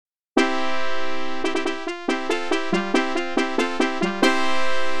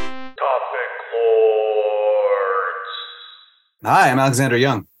Hi, I'm Alexander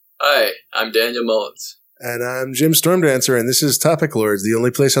Young. Hi, I'm Daniel Mullins. And I'm Jim Stormdancer, and this is Topic Lords, the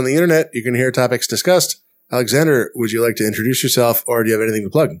only place on the internet you can hear topics discussed. Alexander, would you like to introduce yourself, or do you have anything to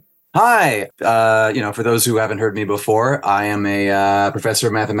plug? Hi. For those who haven't heard me before, I am a professor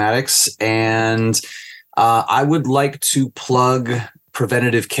of mathematics, and I would like to plug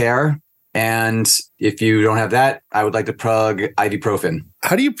preventative care. And if you don't have that, I would like to plug ibuprofen.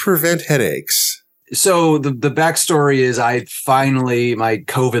 How do you prevent headaches? So the backstory is my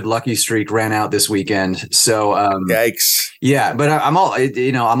COVID lucky streak ran out this weekend. So Yikes! Yeah, but I'm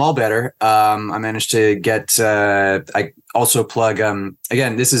all better. I managed to get. I also plug.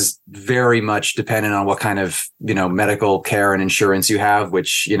 Again, this is very much dependent on what kind of medical care and insurance you have.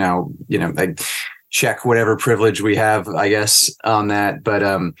 Which I check whatever privilege we have, I guess, on that. But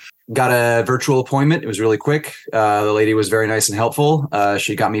got a virtual appointment. It was really quick. The lady was very nice and helpful.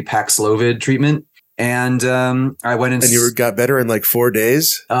 She got me Paxlovid treatment. And I went in. And you got better in like 4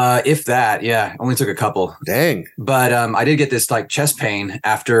 days? If that, yeah. Only took a couple. Dang. But I did get this chest pain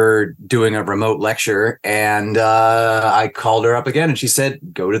after doing a remote lecture. And I called her up again and she said,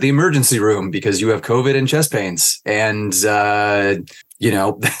 go to the emergency room because you have COVID and chest pains. And,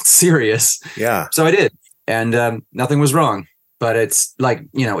 that's serious. Yeah. So I did. And nothing was wrong. But it's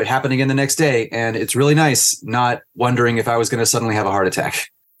it happened again the next day. And it's really nice not wondering if I was going to suddenly have a heart attack.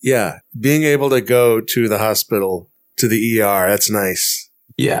 Yeah, being able to go to the hospital, to the ER, that's nice.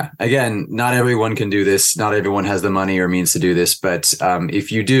 Yeah. Again, not everyone can do this. Not everyone has the money or means to do this. But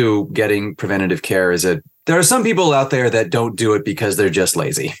if you do, getting preventative care there are some people out there that don't do it because they're just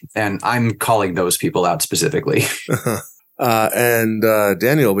lazy. And I'm calling those people out specifically. And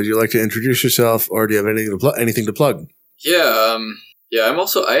Daniel, would you like to introduce yourself, or do you have anything to plug? Yeah, I'm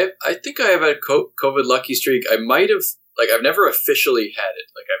also, I think I have a COVID lucky streak. I might have, I've never officially had it.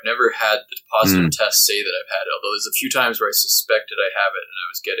 I've never had the positive test say that I've had it, although there's a few times where I suspected I have it and I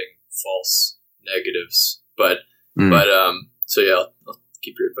was getting false negatives. So yeah, I'll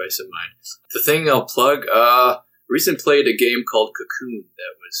keep your advice in mind. The thing I'll plug, recently played a game called Cocoon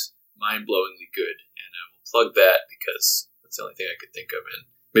that was mind-blowingly good, and I will plug that because that's the only thing I could think of. And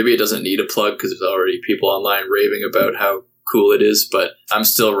maybe it doesn't need a plug because there's already people online raving about how cool it is, but I'm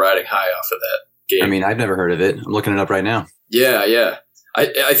still riding high off of that game. I mean, I've never heard of it. I'm looking it up right now. Yeah.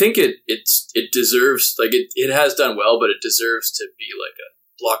 I think it deserves, it has done well, but it deserves to be like a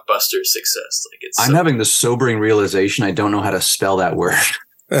blockbuster success. I'm having the sobering realization I don't know how to spell that word.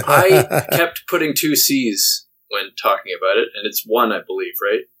 I kept putting 2 C's when talking about it, and it's 1, I believe,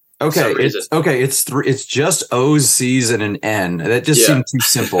 right? Okay, it's just O's, C's, and an N. That just seemed too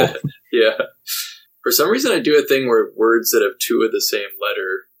simple. Yeah. For some reason, I do a thing where words that have 2 of the same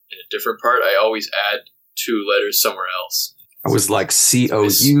letter in a different part, I always add 2 letters somewhere else. I was like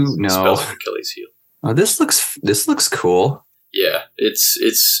C-O-U. No. Spelled Achilles heel. Oh, this looks cool. Yeah, it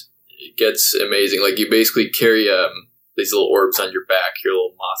gets amazing. You basically carry these little orbs on your back, your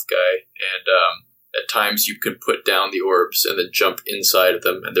little moth guy, and at times you can put down the orbs and then jump inside of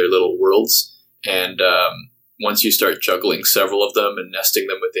them, and they're little worlds. And once you start juggling several of them and nesting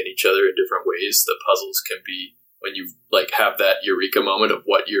them within each other in different ways, the puzzles can be, when you have that eureka moment of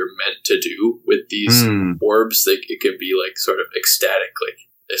what you're meant to do with these orbs, it can be sort of ecstatic,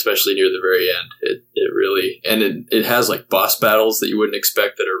 especially near the very end. It really, and it has boss battles that you wouldn't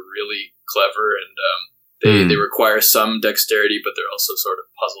expect that are really clever, and they require some dexterity, but they're also sort of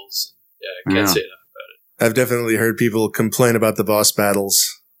puzzles. Yeah, I can't say enough about it. I've definitely heard people complain about the boss battles.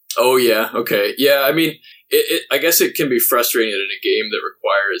 Oh yeah, okay, yeah. I mean, I guess it can be frustrating that in a game that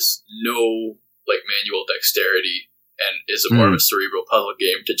requires no manual dexterity and is a more of a cerebral puzzle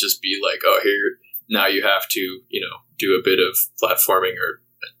game to just be oh, here, now you have to, do a bit of platforming or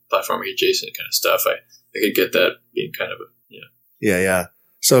platforming adjacent kind of stuff. I could get that being kind of Yeah.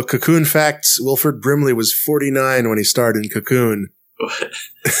 So Cocoon facts, Wilford Brimley was 49 when he starred in Cocoon.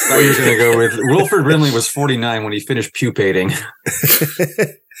 I was going to go with Wilford Brimley was 49 when he finished pupating.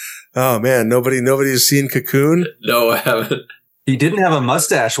 Oh man, nobody's seen Cocoon? No, I haven't. He didn't have a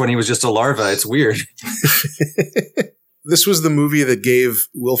mustache when he was just a larva. It's weird. This was the movie that gave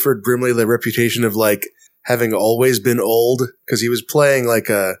Wilford Brimley the reputation of having always been old, because he was playing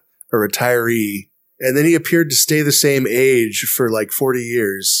a retiree, and then he appeared to stay the same age for 40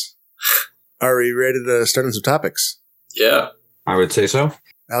 years. Are we ready to start on some topics? Yeah. I would say so.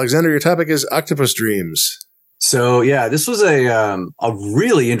 Alexander, your topic is Octopus Dreams. So yeah, this was a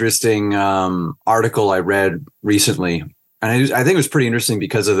really interesting article I read recently. And I think it was pretty interesting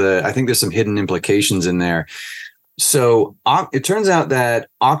because I think there's some hidden implications in there. So it turns out that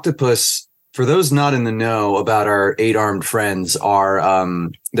octopus, for those not in the know about our 8-armed friends,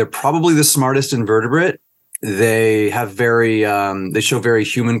 they're probably the smartest invertebrate. They have they show very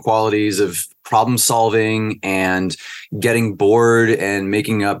human qualities of problem solving and getting bored and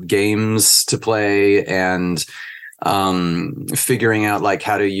making up games to play and figuring out like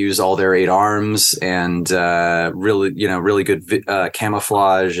how to use all their 8 arms and really good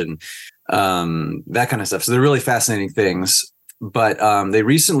camouflage and that kind of stuff. So they're really fascinating things. But they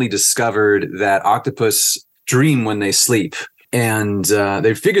recently discovered that octopus dream when they sleep. And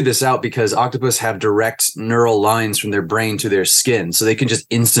they figured this out because octopus have direct neural lines from their brain to their skin. So they can just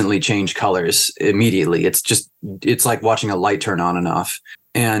instantly change colors immediately. It's like watching a light turn on and off.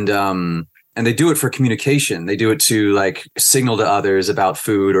 And they do it for communication. They do it to like signal to others about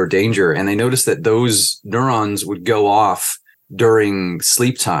food or danger. And they noticed that those neurons would go off during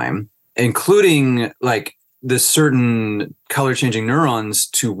sleep time, including like the certain color changing neurons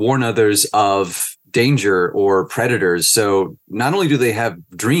to warn others of danger or predators. So not only do they have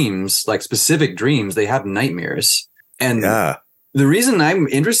dreams, like specific dreams, they have nightmares. And the reason I'm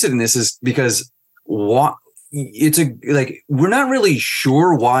interested in this is because we're not really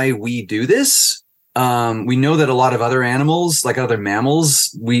sure why we do this. We know that a lot of other animals, like other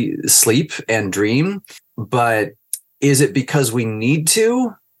mammals, we sleep and dream, but is it because we need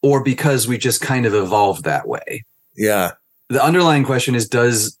to, or because we just kind of evolved that way? Yeah. The underlying question is,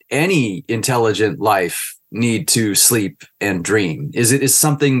 does any intelligent life need to sleep and dream? Is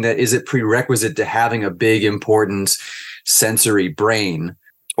it prerequisite to having a big, important sensory brain,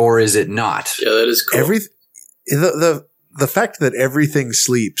 or is it not? Yeah, that is cool. The fact that everything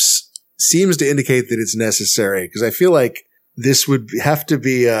sleeps seems to indicate that it's necessary, because I feel like this would have to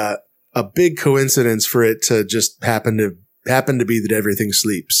be a big coincidence for it to just happen to be that everything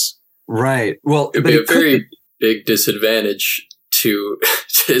sleeps. Right. Well, it'd be a very big disadvantage to.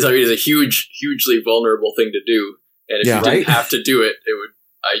 I mean, it's a hugely vulnerable thing to do, and if you didn't have to do it, it would.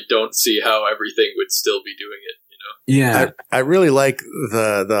 I don't see how everything would still be doing it. Yeah, I really like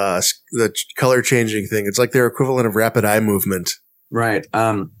the color changing thing. It's like their equivalent of rapid eye movement. Right.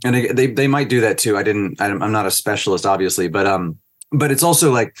 And they might do that too. I'm not a specialist, obviously, but it's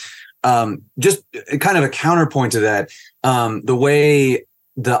also like just kind of a counterpoint to that. The way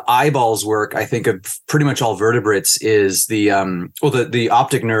the eyeballs work, I think, of pretty much all vertebrates is the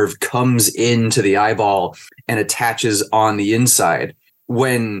optic nerve comes into the eyeball and attaches on the inside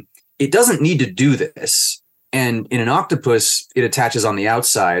when it doesn't need to do this. And in an octopus, it attaches on the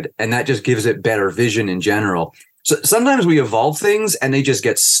outside, and that just gives it better vision in general. So sometimes we evolve things and they just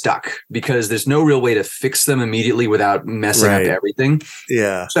get stuck because there's no real way to fix them immediately without messing up everything.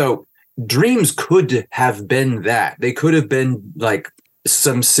 Yeah. So dreams could have been that. They could have been like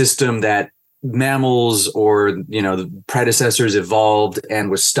some system that mammals or, the predecessors evolved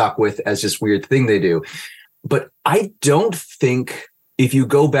and was stuck with as this weird thing they do. But I don't think if you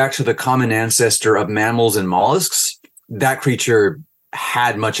go back to the common ancestor of mammals and mollusks, that creature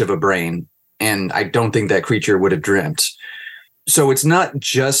had much of a brain. And I don't think that creature would have dreamt. So it's not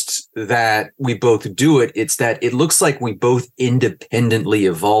just that we both do it. It's that it looks like we both independently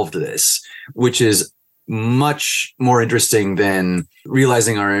evolved this, which is much more interesting than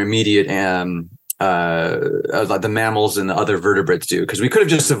realizing our immediate the mammals and the other vertebrates do. Because we could have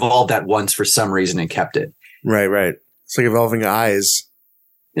just evolved that once for some reason and kept it. Right, right. It's like evolving eyes.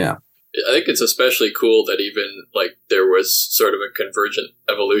 Yeah. I think it's especially cool that even like there was sort of a convergent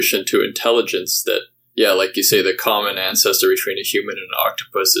evolution to intelligence that, like you say, the common ancestor between a human and an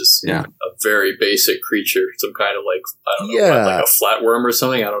octopus is a very basic creature, some kind of like, I don't know, like a flatworm or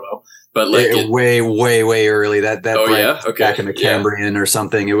something. I don't know. But like way early that back in the Cambrian or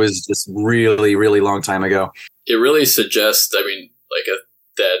something. It was just really, really long time ago. It really suggests, I mean, like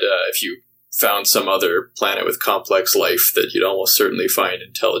that if you found some other planet with complex life, that you'd almost certainly find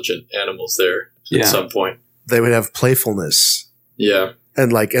intelligent animals there at some point. They would have playfulness. Yeah.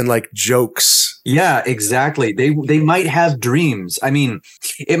 And like jokes. Yeah, exactly. They might have dreams. I mean,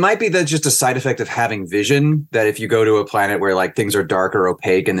 it might be that just a side effect of having vision, that if you go to a planet where like things are dark or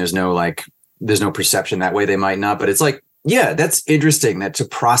opaque and there's no perception that way, they might not. But it's like, yeah, that's interesting that to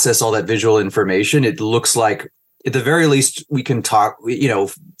process all that visual information, it looks like at the very least we can talk,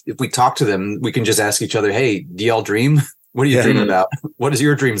 if we talk to them, we can just ask each other, hey, do y'all dream? What do you dream about? What is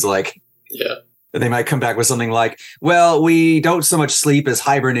your dreams like? Yeah. And they might come back with something like, well, we don't so much sleep as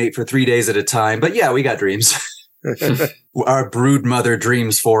hibernate for 3 days at a time. But yeah, we got dreams. Our brood mother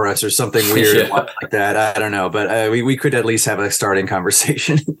dreams for us or something weird like that. I don't know. But we could at least have a starting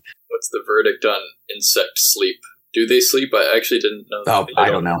conversation. What's the verdict on insect sleep? Do they sleep? I actually didn't know that. Oh, I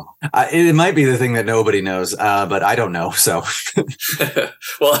don't know. It might be the thing that nobody knows, but I don't know. So,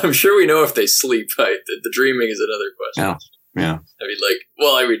 well, I'm sure we know if they sleep. Right? The dreaming is another question. Yeah.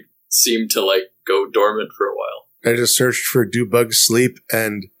 I mean, seem to like go dormant for a while. I just searched for do bugs sleep,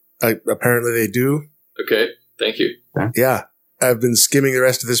 and apparently they do. Okay, thank you. Yeah. I've been skimming the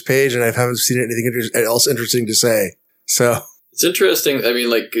rest of this page, and I haven't seen anything else interesting to say. So it's interesting. I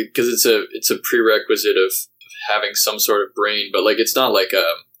mean, like, because it's a prerequisite of having some sort of brain, but like it's not like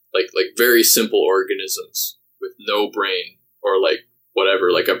very simple organisms with no brain or like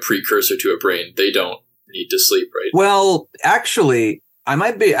whatever, like a precursor to a brain. They don't need to sleep, right? Well, actually,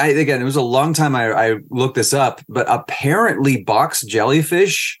 again, it was a long time I looked this up, but apparently box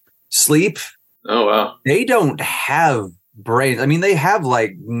jellyfish sleep. Oh, wow. They don't have brains. I mean, they have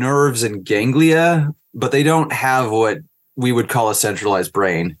like nerves and ganglia, but they don't have what we would call a centralized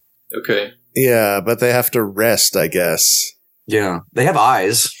brain. Okay. Yeah, but they have to rest, I guess. Yeah. They have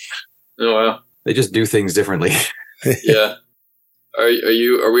eyes. Oh, wow. They just do things differently. Yeah.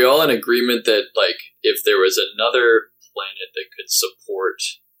 Are we all in agreement that like if there was another planet that could support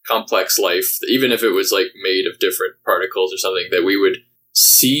complex life, even if it was like made of different particles or something, that we would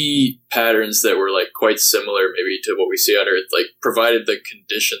see patterns that were like quite similar maybe to what we see on Earth, like provided the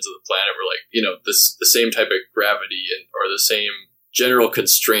conditions of the planet were like, you know, the same type of gravity or the same general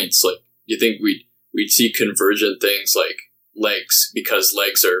constraints? Like, you think we'd see convergent things like legs, because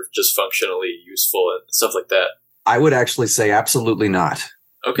legs are just functionally useful and stuff like that? I would actually say absolutely not.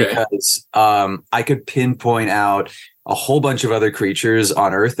 Okay. Because I could pinpoint out a whole bunch of other creatures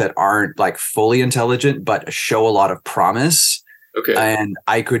on Earth that aren't like fully intelligent, but show a lot of promise. Okay. And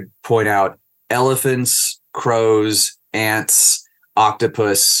I could point out elephants, crows, ants,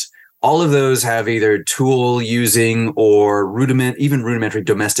 octopus. All of those have either tool using or rudimentary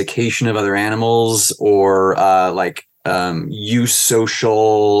domestication of other animals, or use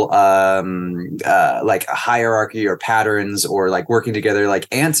social like a hierarchy or patterns, or like working together.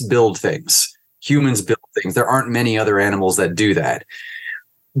 Like ants build things, humans build things. There aren't many other animals that do that.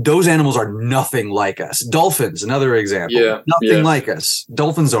 Those animals are nothing like us. Dolphins, another example. Yeah, nothing like us.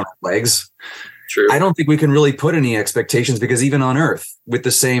 Dolphins don't have legs. True. I don't think we can really put any expectations, because even on Earth, with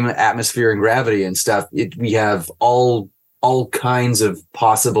the same atmosphere and gravity and stuff, we have all kinds of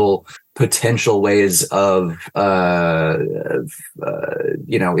possible potential ways of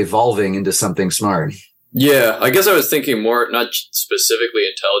evolving into something smart. Yeah, I guess I was thinking more not specifically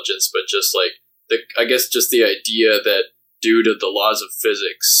intelligence, but just like just the idea that due to the laws of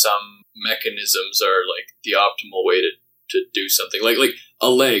physics, some mechanisms are like the optimal way to do something, like a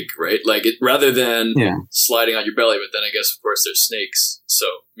leg, right? Like it, rather than sliding on your belly. But then I guess of course there's snakes, so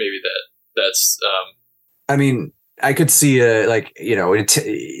maybe that's. I mean, I could see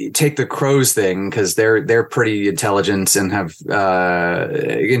take the crows thing, because they're pretty intelligent and have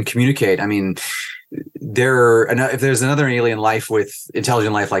and communicate. I mean, if there's another alien life with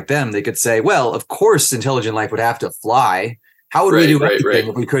intelligent life like them, they could say, well, of course, intelligent life would have to fly. How would we do anything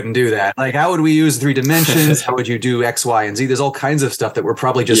if we couldn't do that? Like, how would we use 3 dimensions? How would you do X, Y, and Z? There's all kinds of stuff that we're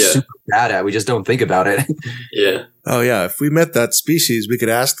probably just super bad at. We just don't think about it. Yeah. Oh, yeah. If we met that species, we could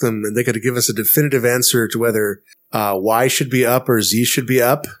ask them, and they could give us a definitive answer to whether Y should be up or Z should be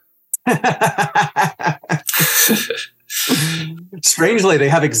up. Strangely, they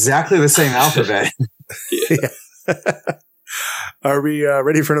have exactly the same alphabet. Yeah. Are we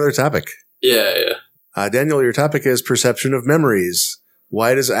ready for another topic? Yeah. Daniel, your topic is perception of memories.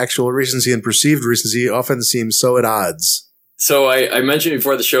 Why does actual recency and perceived recency often seem so at odds? So I mentioned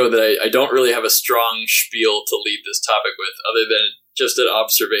before the show that I don't really have a strong spiel to lead this topic with, other than just an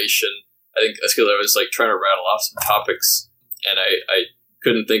observation. I think that's because I was like trying to rattle off some topics, and I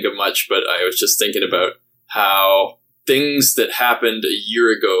couldn't think of much, but I was just thinking about how things that happened a year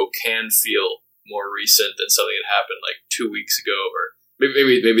ago can feel more recent than something that happened like 2 weeks ago, or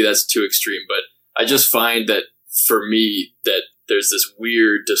maybe that's too extreme, but I just find that for me that there's this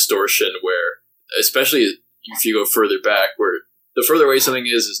weird distortion where, especially if you go further back, where the further away something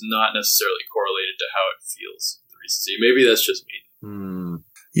is not necessarily correlated to how it feels with recency. Maybe that's just me.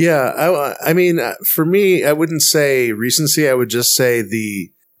 Yeah, I mean, for me, I wouldn't say recency. I would just say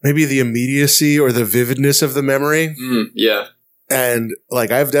maybe the immediacy or the vividness of the memory. Yeah. And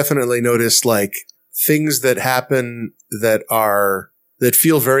like, I've definitely noticed like things that happen that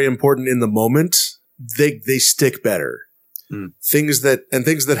feel very important in the moment, they stick better. Things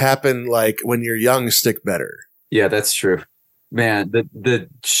that happen like when you're young stick better. Yeah, that's true. Man, the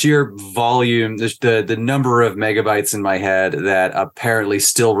sheer volume, the number of megabytes in my head that apparently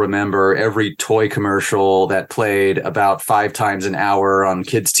still remember every toy commercial that played about 5 times an hour on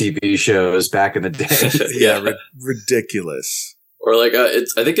kids' TV shows back in the day. Yeah, ridiculous. Or like, I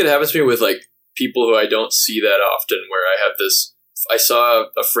think it happens to me with like people who I don't see that often, where I saw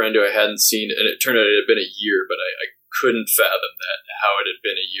a friend who I hadn't seen, and it turned out it had been a year, but couldn't fathom how it had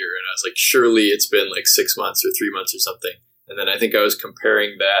been a year. And I was like, surely it's been like 6 months or 3 months or something. And then I think I was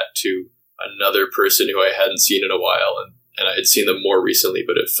comparing that to another person who I hadn't seen in a while. And I had seen them more recently,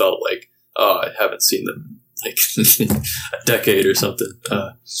 but it felt like, oh, I haven't seen them like a decade or something.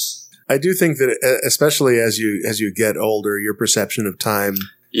 I do think that especially as you get older, your perception of time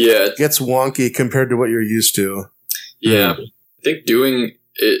gets wonky compared to what you're used to. Yeah. I think doing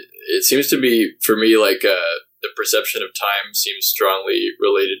it seems to be, for me, like the perception of time seems strongly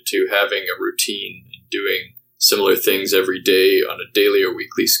related to having a routine and doing similar things every day on a daily or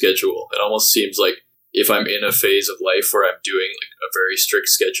weekly schedule. It almost seems like if I'm in a phase of life where I'm doing like a very strict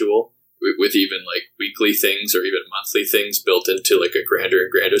schedule with even like weekly things or even monthly things built into like a grander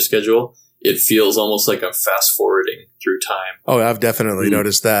and grander schedule, it feels almost like I'm fast forwarding through time. Oh, I've definitely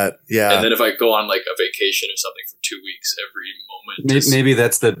noticed that. Yeah. And then if I go on like a vacation or something for 2 weeks, every moment. Maybe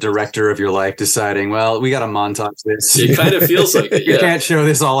that's the director of your life deciding, well, we got to montage this. It kind of feels like it. Yeah. You can't show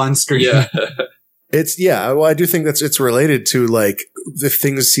this all on screen. Yeah. Well, I do think it's related to like if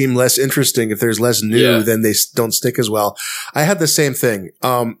things seem less interesting, if there's less new, then they don't stick as well. I had the same thing.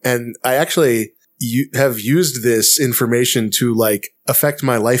 And I actually have used this information to like affect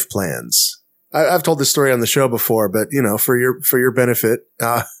my life plans. I've told this story on the show before, but for your benefit,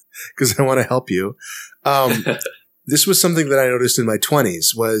 cause I want to help you. This was something that I noticed in my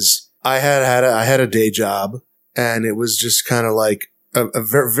 20s was I had a day job, and it was just kind of like a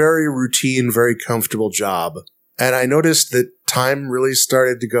very routine, very comfortable job. And I noticed that time really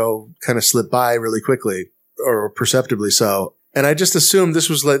started to go kind of slip by really quickly, or perceptibly so. And I just assumed this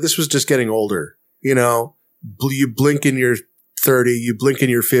was just getting older. You blink and you're 30, you blink and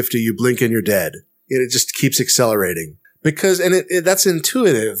you're 50, you blink and you're dead. It just keeps accelerating that's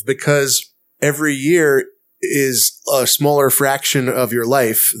intuitive because every year is a smaller fraction of your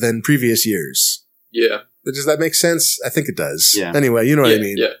life than previous years. Yeah. Does that make sense? I think it does. Yeah. Anyway, you know what I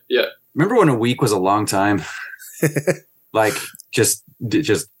mean? Yeah. Remember when a week was a long time? Like just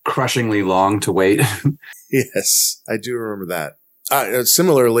crushingly long to wait. Yes, I do remember that.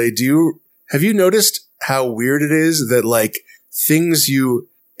 Similarly, have you noticed how weird it is that like things you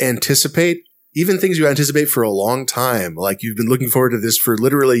anticipate, even things you anticipate for a long time, like you've been looking forward to this for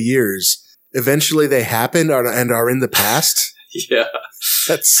literally years, eventually they happen and are in the past? Yeah.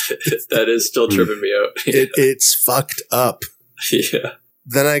 That is still tripping me out. It's fucked up. Yeah.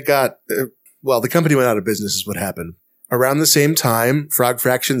 Then I got, the company went out of business is what happened. Around the same time, Frog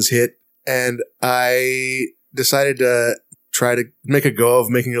Fractions hit, and I decided to try to make a go of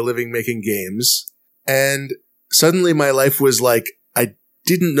making a living making games. And suddenly my life was like, I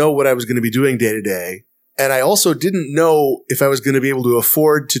didn't know what I was going to be doing day to day. And I also didn't know if I was going to be able to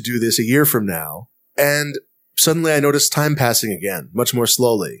afford to do this a year from now. And suddenly I noticed time passing again, much more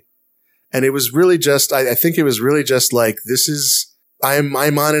slowly. And it was really just, I think it was really just like, I'm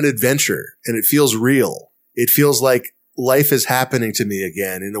on an adventure, and it feels real. It feels like life is happening to me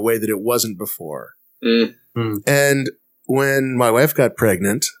again in a way that it wasn't before. And when my wife got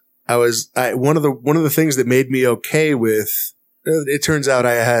pregnant, one of the things that made me okay with, it turns out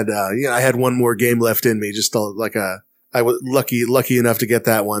I had one more game left in me, just I was lucky enough to get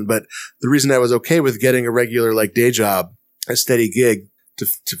that one. But the reason I was okay with getting a regular like day job, a steady gig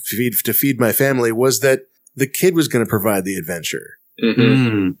to feed my family was that the kid was going to provide the adventure.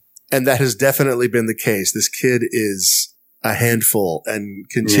 Mm-hmm. And that has definitely been the case. This kid is a handful and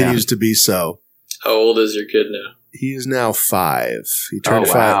continues to be so. How old is your kid now? He is now 5. He turned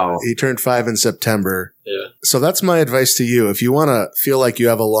 5. Wow. He turned 5 in September. Yeah. So that's my advice to you. If you want to feel like you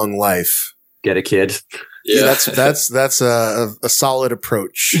have a long life, Get a kid. Yeah. that's a solid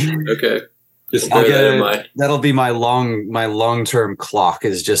approach. Okay. Just bear that in mind. That'll be my long-term clock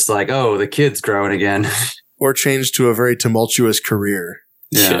is just like, oh, the kid's growing again. Or change to a very tumultuous career.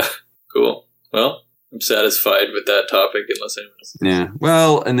 Yeah. Cool. Well, I'm satisfied with that topic unless anyone else. Yeah.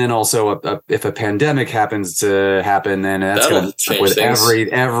 Well, and then also if a pandemic happens to happen, then that's going to change with things.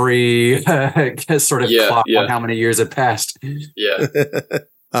 every sort of clock on how many years have passed. Yeah.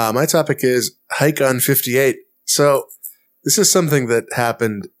 My topic is Hike on 58. So this is something that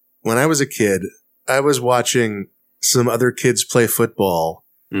happened when I was a kid. I was watching some other kids play football.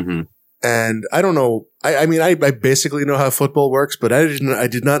 Mm-hmm. And I don't know. I mean, I basically know how football works, but I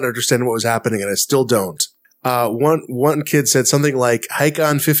did not understand what was happening, and I still don't. One kid said something like "hike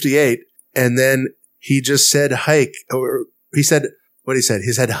on 58," and then he just said "hike," or he said what he said.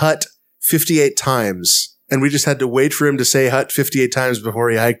 He said "hut" 58 times, and we just had to wait for him to say "hut" 58 times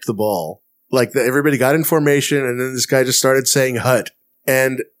before he hiked the ball. Like everybody got in formation, and then this guy just started saying "hut."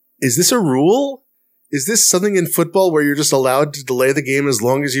 And is this a rule? Is this something in football where you're just allowed to delay the game as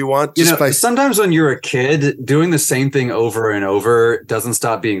long as you want? You know, sometimes when you're a kid, doing the same thing over and over doesn't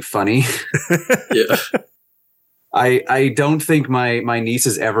stop being funny. Yeah. I don't think my niece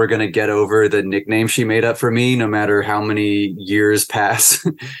is ever going to get over the nickname she made up for me, no matter how many years pass.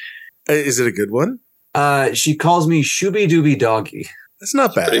 Is it a good one? She calls me Shooby Dooby Doggy. That's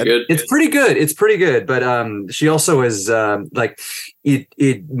not bad. Pretty good. It's pretty good. It's pretty good. But she also is like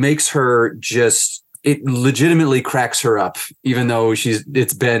it makes her just, it legitimately cracks her up, even though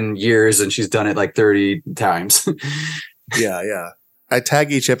it's been years and she's done it like 30 times. Yeah. I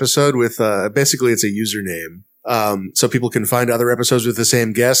tag each episode with basically it's a username. So people can find other episodes with the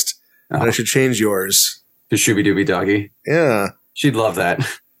same guest. And I should change yours to Shooby Dooby Doggy. Yeah. She'd love that.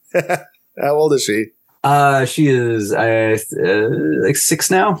 How old is she? She is like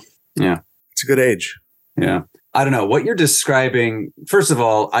 6 now. Yeah. It's a good age. Yeah. I don't know what you're describing. First of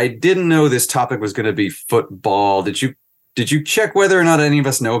all, I didn't know this topic was going to be football. Did you check whether or not any of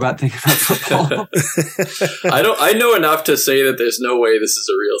us know about things about football? I know enough to say that there's no way this is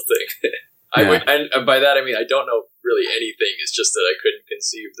a real thing. And by that I mean I don't know really anything. It's just that I couldn't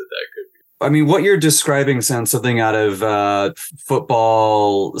conceive that could be. I mean, what you're describing sounds something out of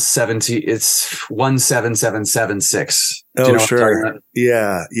football 70. It's 17776. Oh, you know sure.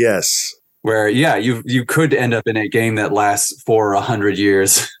 Yeah. Yes. Where you could end up in a game that lasts for 100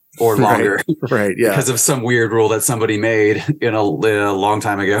 years or longer. Right. Yeah. Because of some weird rule that somebody made in a long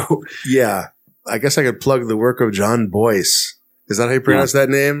time ago. Yeah. I guess I could plug the work of John Boyce. Is that how you pronounce that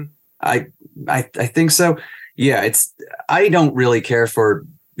name? I think so. Yeah, I don't really care for,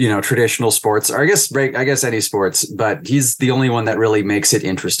 traditional sports, or I guess any sports, but he's the only one that really makes it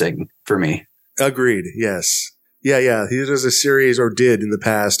interesting for me. Agreed. Yes. Yeah. He does a series, or did in the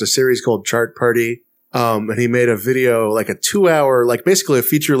past, a series called Chart Party. And he made a video, like a 2-hour, like basically a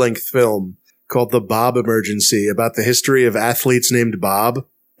feature length film called The Bob Emergency, about the history of athletes named Bob.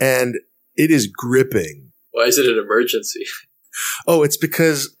 And it is gripping. Why is it an emergency? Oh, it's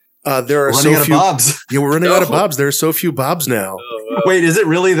because there are running so out few of Bobs. Yeah, we're running out of Bobs. There are so few Bobs now. Wait, is it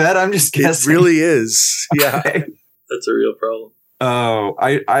really that? I'm just guessing. It really is. Yeah. Okay. That's a real problem. Oh,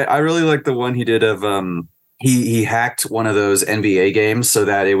 I really like the one he did of he hacked one of those NBA games so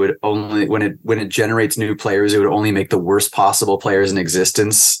that it would only when it generates new players, it would only make the worst possible players in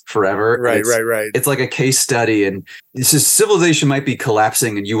existence forever. Right. It's like a case study, and it's just civilization might be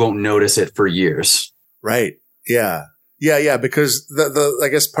collapsing and you won't notice it for years. Right. Yeah. Yeah. Because the I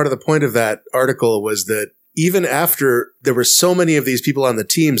guess part of the point of that article was that even after there were so many of these people on the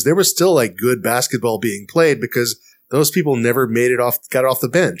teams, there was still like good basketball being played because those people never got off the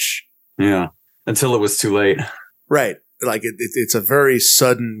bench. Yeah. Until it was too late. Right. Like it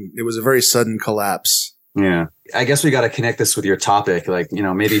was a very sudden collapse. Yeah. I guess we got to connect this with your topic. Like,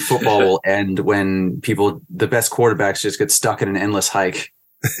 maybe football will end when the best quarterbacks just get stuck in an endless hike.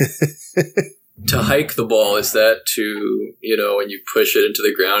 To hike the ball, is that to, when you push it into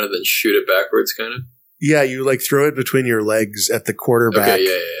the ground and then shoot it backwards kind of? Yeah. You like throw it between your legs at the quarterback.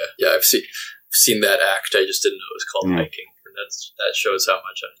 Okay. Yeah. I've seen that act. I just didn't know it was called hiking. And that shows how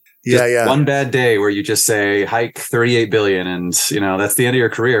much Yeah. One bad day where you just say hike 38 billion and that's the end of your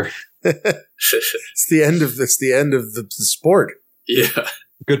career. It's the end of the sport. Yeah.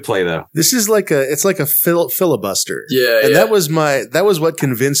 Good play though. This is like a filibuster. Yeah. And that was what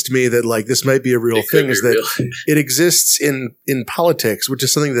convinced me that like this might be a real thing, is that it exists in politics, which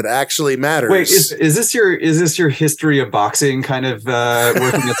is something that actually matters. Wait, is this your history of boxing kind of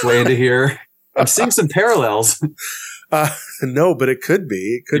working its way into here? I'm seeing some parallels. No, but it could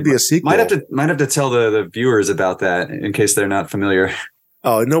be. It could be a sequel. Might have to tell the viewers about that in case they're not familiar.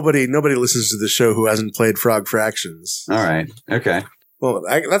 Oh, nobody listens to the show who hasn't played Frog Fractions. All right. Okay. Well,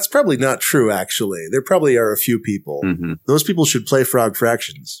 that's probably not true, actually. There probably are a few people. Mm-hmm. Those people should play Frog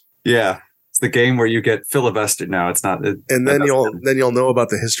Fractions. Yeah. It's the game where you get filibustered. No, it's not. And then you'll know about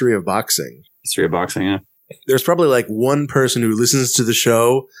the history of boxing. History of boxing, yeah. There's probably like one person who listens to the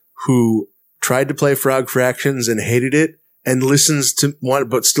show who tried to play Frog Fractions and hated it, and listens to one,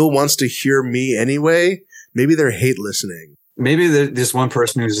 but still wants to hear me anyway. Maybe they're hate listening. Maybe there's just one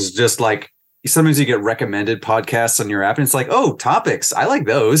person who's just like, sometimes you get recommended podcasts on your app and it's like, oh, topics. I like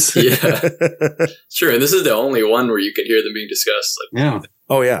those. Yeah. Sure. And this is the only one where you can hear them being discussed. Yeah.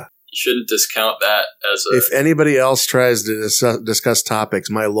 Oh, yeah. You shouldn't discount that as if anybody else tries to discuss topics,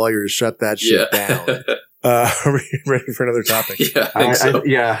 my lawyers shut that shit down. Are we ready for another topic? Yeah, I think so.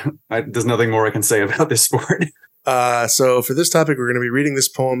 There's nothing more I can say about this sport. So for this topic, we're going to be reading this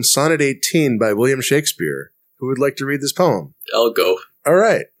poem, Sonnet 18 by William Shakespeare. Who would like to read this poem? I'll go. All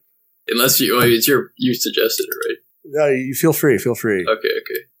right. Unless you suggested it, right? No, you feel free. Feel free. Okay.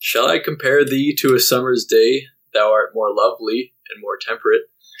 Shall I compare thee to a summer's day? Thou art more lovely and more temperate.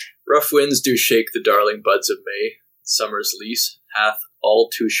 Rough winds do shake the darling buds of May. Summer's lease hath all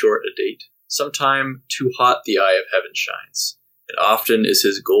too short a date. Sometime too hot the eye of heaven shines, and often is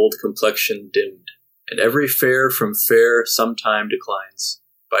his gold complexion dimmed. And every fair from fair sometime declines,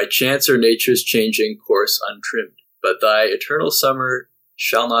 by chance or nature's changing course untrimmed. But thy eternal summer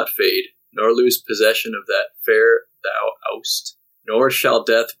shall not fade, nor lose possession of that fair thou oust. Nor shall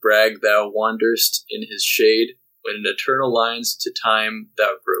death brag thou wanderst in his shade, when in eternal lines to time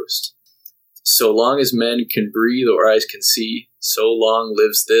thou growst. So long as men can breathe or eyes can see, so long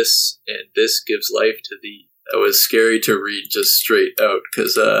lives this, and this gives life to thee. That was scary to read just straight out,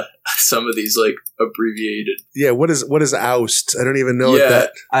 because some of these like abbreviated. Yeah, what is oust? I don't even know what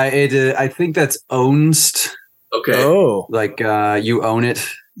that. I think that's ownst. Okay. Oh, Like you own it.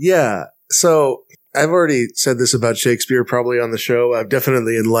 yeah. So I've already said this about Shakespeare, probably on the show. I've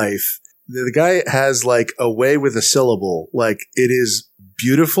definitely in life. The guy has like a way with a syllable. Like it is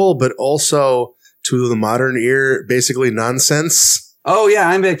beautiful, but also to the modern ear, basically nonsense. Oh yeah,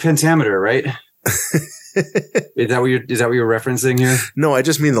 iambic pentameter, right? Is that what you're referencing here? No, I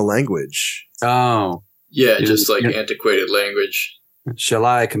just mean the language. Oh, Yeah, just like antiquated language. shall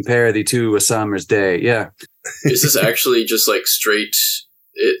I compare thee to a summer's day? Yeah. Is this actually just like straight?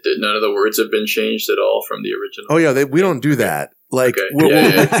 None of the words have been changed at all from the original. Oh yeah, we don't do that. Like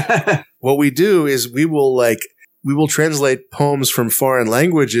Okay. what we do is we will translate poems from foreign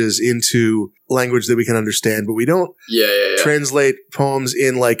languages into language that we can understand, but we don't translate poems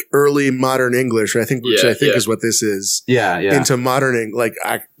in like early modern English, I think is what this is. Yeah. Into modern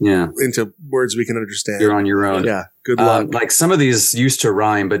into words we can understand. You're on your own. Yeah. Good luck. Like some of these used to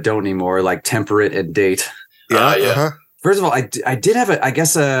rhyme, but don't anymore, like temperate and date. Yeah. First of all, I did have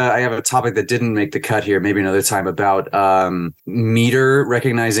I have a topic that didn't make the cut here, maybe another time, about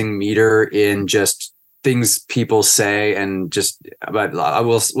recognizing meter in just things people say, and just, but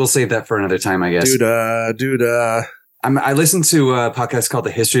we'll save that for another time, I guess. Dude. I listened to a podcast called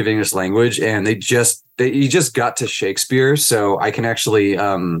The History of English Language, and you just got to Shakespeare, so I can actually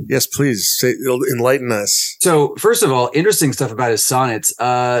yes, please enlighten us. So first of all, interesting stuff about his sonnets.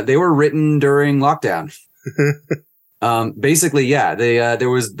 They were written during lockdown. Basically, yeah, there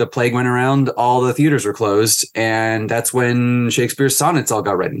was the plague went around, all the theaters were closed, and that's when Shakespeare's sonnets all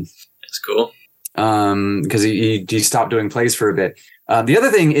got written. That's cool. Because he stopped doing plays for a bit. The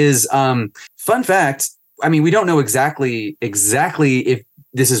other thing is, fun fact. I mean, we don't know exactly if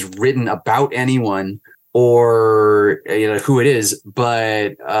this is written about anyone or who it is,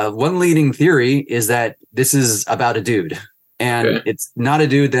 but one leading theory is that this is about a dude, and it's not a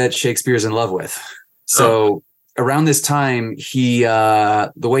dude that Shakespeare's in love with. So around this time, the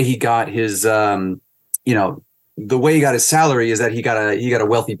way he got his salary is that he got a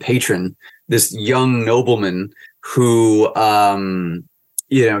wealthy patron, this young nobleman who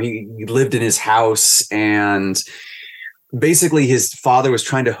he lived in his house, and basically his father was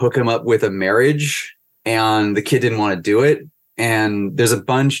trying to hook him up with a marriage, and the kid didn't want to do it. And there's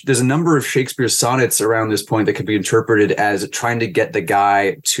a number of Shakespeare sonnets around this point that could be interpreted as trying to get the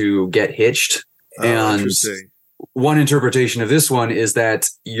guy to get hitched. And one interpretation of this one is that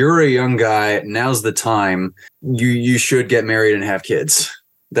you're a young guy. Now's the time. You should get married and have kids.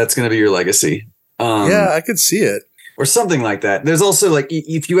 That's going to be your legacy. Yeah, I could see it. Or something like that. There's also, like,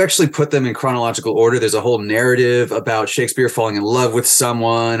 if you actually put them in chronological order, there's a whole narrative about Shakespeare falling in love with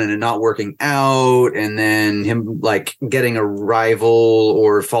someone and it not working out, and then him like getting a rival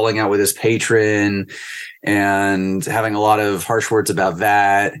or falling out with his patron and having a lot of harsh words about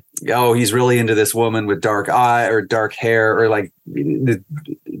that. Oh, he's really into this woman with dark eye or dark hair, or like the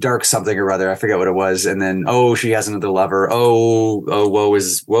dark something or other. I forget what it was. And then, she has another lover. Woe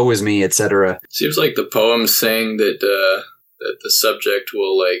is me, etc. Seems like the poem's saying that the subject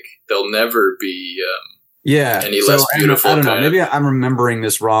will, like, they'll never be any less beautiful. I don't know. Maybe I'm remembering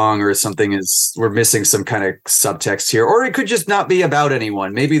this wrong, or something we're missing some kind of subtext here, or it could just not be about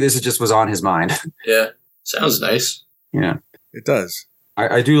anyone. Maybe this just was on his mind. Yeah. Sounds nice. Yeah, it does.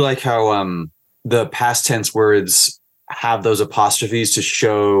 I do like how the past tense words have those apostrophes to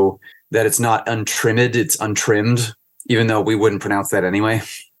show that it's not untrimmed, it's untrimmed, even though we wouldn't pronounce that anyway.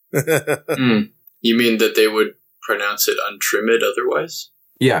 You mean that they would pronounce it untrimmed otherwise?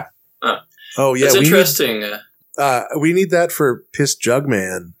 Yeah. Huh. Oh, yeah. That's interesting. We need that for Piss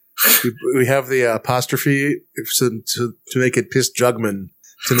Jugman. we have the apostrophe to make it Piss Jugman,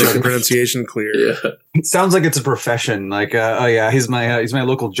 to make the pronunciation clear. Yeah. It sounds like it's a profession. Like, he's my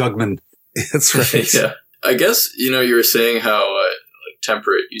local jugman. That's right. Yeah. I guess, you were saying how like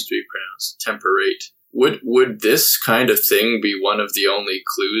temperate used to be pronounced temperate. Would this kind of thing be one of the only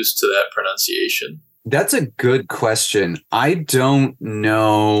clues to that pronunciation? That's a good question. I don't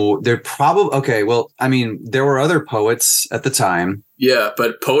know. They're probably okay. Well, I mean, there were other poets at the time. Yeah,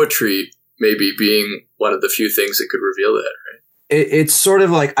 but poetry maybe being one of the few things that could reveal that, right? It's sort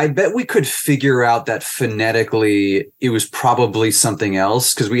of like, I bet we could figure out that phonetically it was probably something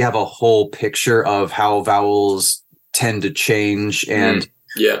else, because we have a whole picture of how vowels tend to change. And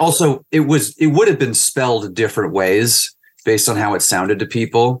yeah, also it would have been spelled different ways based on how it sounded to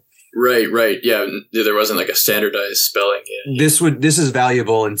people. Right. Yeah, there wasn't like a standardized spelling. Yeah. This is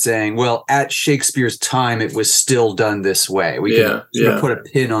valuable in saying, well, at Shakespeare's time, it was still done this way. We can sort of put a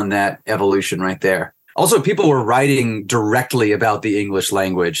pin on that evolution right there. Also, people were writing directly about the English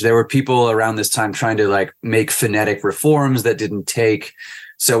language. There were people around this time trying to like make phonetic reforms that didn't take.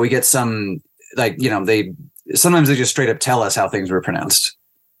 So we get some like, sometimes they just straight up tell us how things were pronounced.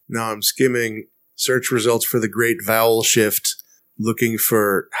 No, I'm skimming search results for the great vowel shift, looking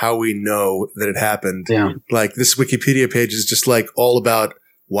for how we know that it happened. Yeah. Like this Wikipedia page is just like all about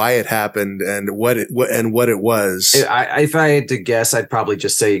why it happened and what it was. If I had to guess, I'd probably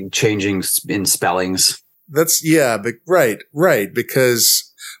just say changing in spellings. That's but right.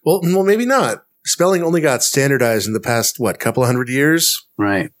 Because, well, maybe not. Spelling only got standardized in the past, couple of 100 years?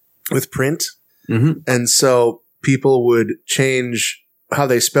 Right. With print. Mm-hmm. And so people would change how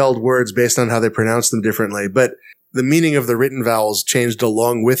they spelled words based on how they pronounced them differently. But the meaning of the written vowels changed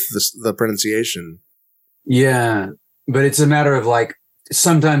along with the pronunciation. Yeah, but it's a matter of like,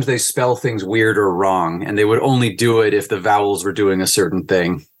 sometimes they spell things weird or wrong, and they would only do it if the vowels were doing a certain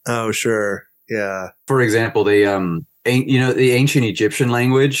thing. Oh, sure. Yeah. For example, the ancient Egyptian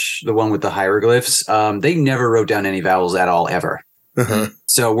language, the one with the hieroglyphs, they never wrote down any vowels at all, ever. Uh-huh.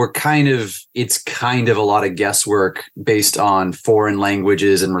 So it's kind of a lot of guesswork based on foreign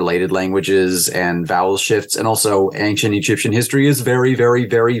languages and related languages and vowel shifts. And also ancient Egyptian history is very, very,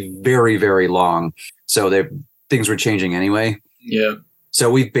 very, very, very long. So things were changing anyway. Yeah. So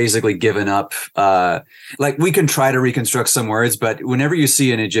we've basically given up. Like we can try to reconstruct some words, but whenever you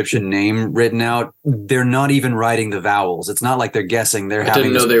see an Egyptian name written out, they're not even writing the vowels. It's not like they're guessing. I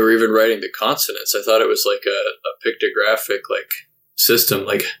didn't know they were even writing the consonants. I thought it was like a pictographic system.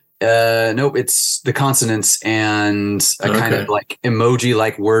 Nope, it's the consonants and a kind of like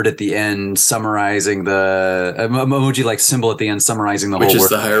emoji-like word at the end summarizing the emoji-like symbol at the end summarizing the whole word. Which is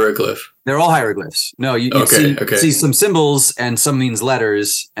the hieroglyph. They're all hieroglyphs. No, you see some symbols and some means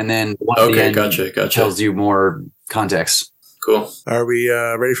letters, and then one at the end gotcha. tells you more context. Cool. Are we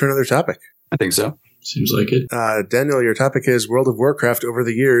ready for another topic? I think so. Seems like it. Daniel, your topic is World of Warcraft over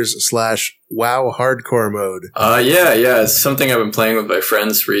the years / WoW hardcore mode. Yeah. It's something I've been playing with my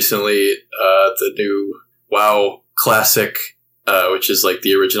friends recently. The new WoW Classic, which is like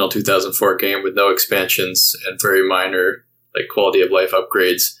the original 2004 game with no expansions and very minor quality of life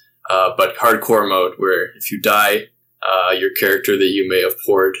upgrades. But hardcore mode, where if you die, your character that you may have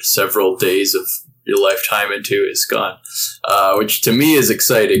poured several days of your lifetime into is gone, which to me is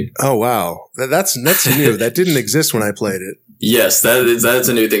exciting. Oh wow, that's new. That didn't exist when I played it. Yes, that's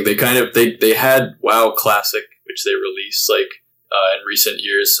a new thing. They had WoW Classic, which they released in recent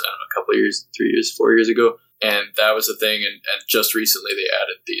years, I don't know, a couple of years, 3 years, 4 years ago, and that was a thing. And just recently they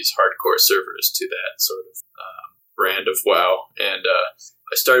added these hardcore servers to that sort of brand of WoW, and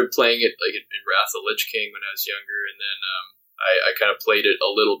I started playing it in Wrath of the Lich King when I was younger, and then I kind of played it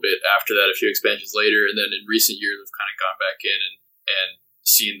a little bit after that, a few expansions later, and then in recent years I've kind of gone back in and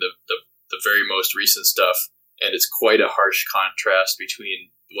seen the very most recent stuff, and it's quite a harsh contrast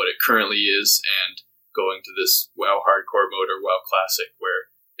between what it currently is and going to this WoW hardcore mode or WoW Classic, where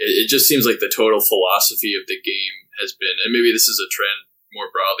it just seems like the total philosophy of the game has been, and maybe this is a trend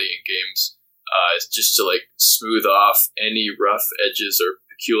more broadly in games, is just to smooth off any rough edges or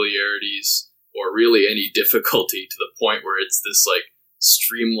peculiarities or really any difficulty to the point where it's this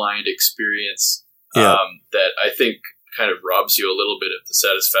streamlined experience that I think kind of robs you a little bit of the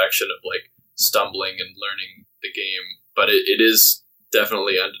satisfaction of stumbling and learning the game. But it is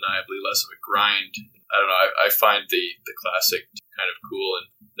definitely undeniably less of a grind. I don't know. I find the Classic kind of cool and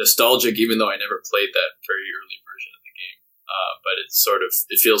nostalgic, even though I never played that very early version of the game. But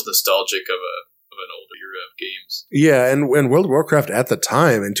it feels nostalgic of an older era of games. Yeah, and World of Warcraft at the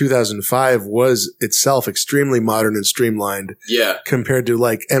time in 2005 was itself extremely modern and streamlined. Yeah, compared to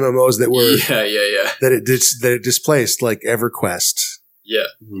MMOs that were that it displaced EverQuest. Yeah,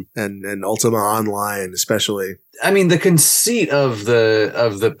 and Ultima Online especially. I mean, the conceit of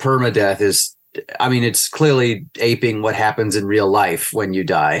the permadeath is, it's clearly aping what happens in real life when you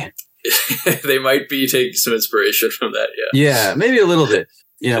die. They might be taking some inspiration from that. Yeah, maybe a little bit.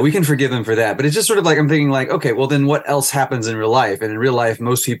 we can forgive them for that. But it's just sort of like, I'm thinking like, okay, well then what else happens in real life? And in real life,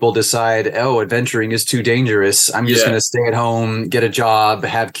 most people decide, oh, adventuring is too dangerous. I'm just going to stay at home, get a job,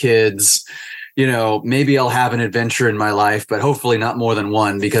 have kids. Maybe I'll have an adventure in my life, but hopefully not more than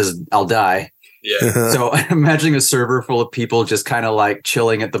one because I'll die. Yeah. So I'm imagining a server full of people just kind of like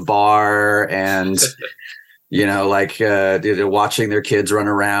chilling at the bar and, watching their kids run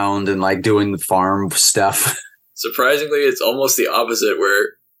around and like doing the farm stuff. Surprisingly, it's almost the opposite,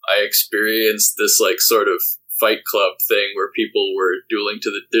 where I experienced this like sort of Fight Club thing where people were dueling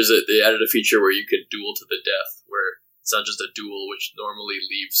they added a feature where you could duel to the death, where it's not just a duel, which normally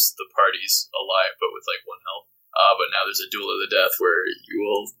leaves the parties alive, but with like 1 health. But now there's a duel to the death where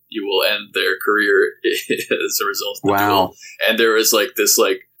you will end their career as a result of the duel. And there was like this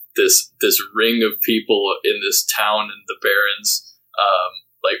ring of people in this town in the Barrens,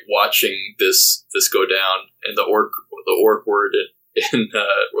 like watching this go down. And the orc word in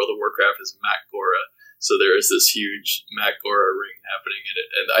World of Warcraft is Mak'gora. So there is this huge Mak'gora ring happening in it,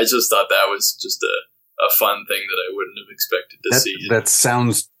 and I just thought that was just a fun thing that I wouldn't have expected to see. That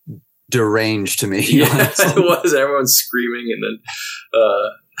sounds deranged to me. Yeah, it was. Everyone's screaming, and then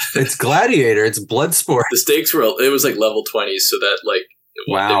it's Gladiator. It's Bloodsport. The stakes it was like level 20, so that like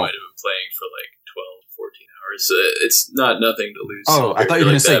they might have been playing for like 12, 14 hours. It's nothing to lose. Oh, I thought you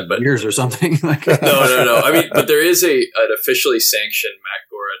were going to say years or something. No. I mean, but there is an officially sanctioned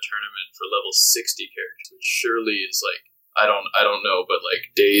Mak'gora tournament for level 60 characters, which surely is like, I don't know, but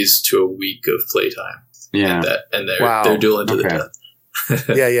like days to a week of playtime. Yeah, and they're dueling to the death.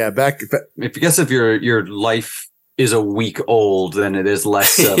 yeah. Back. I guess if your life is a week old, then it is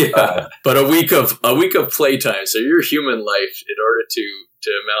less. But a week of playtime. So your human life, in order to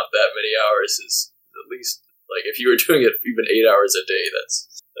amount that many hours, is at least like if you were doing it even 8 hours a day,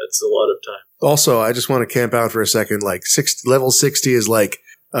 that's a lot of time. Also, I just want to camp out for a second. Like level 60 is like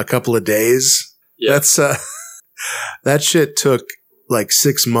a couple of days. Yeah. That's that shit took like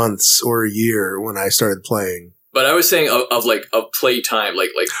 6 months or a year when I started playing. But I was saying of play time,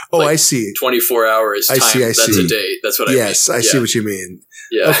 like I see 24 hours time. I see. That's a day. That's what I mean. Yes, I see what you mean.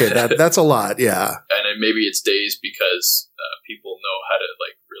 Yeah. Okay, that's a lot. Yeah. And then maybe it's days because people know how to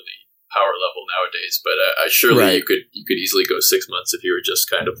like really power level nowadays. But surely you could easily go 6 months if you were just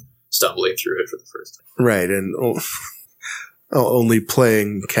kind of stumbling through it for the first time. Right, and only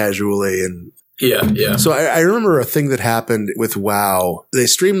playing casually and. Yeah. So I remember a thing that happened with WoW. They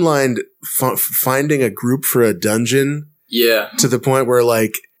streamlined finding a group for a dungeon. Yeah. To the point where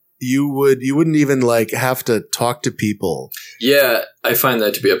like you wouldn't even like have to talk to people. Yeah, I find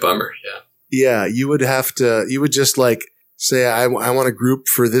that to be a bummer. Yeah. Yeah, you would just like say I want a group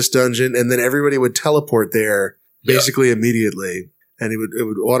for this dungeon, and then everybody would teleport there basically immediately, and it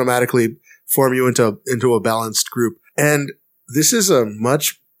would automatically form you into a balanced group. And this is a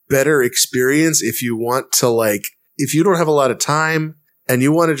much better experience if you want to like if you don't have a lot of time and you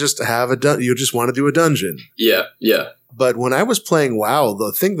want to just have you just want to do a dungeon. Yeah. But when I was playing WoW,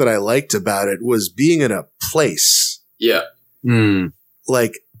 the thing that I liked about it was being in a place. Yeah.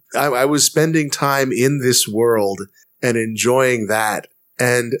 Like I was spending time in this world and enjoying that,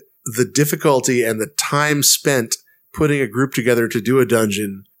 and the difficulty and the time spent putting a group together to do a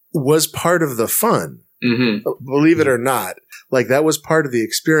dungeon was part of the fun. Mm-hmm. Believe it or not. Like that was part of the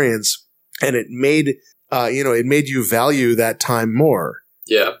experience, and it made you value that time more.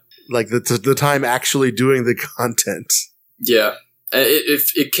 Yeah, like the time actually doing the content. Yeah,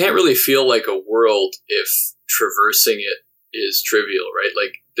 it can't really feel like a world if traversing it is trivial, right?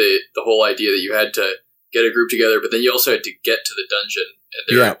 Like the whole idea that you had to get a group together, but then you also had to get to the dungeon, and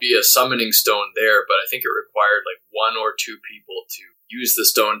there would be a summoning stone there, but I think it required like 1 or 2 people to use the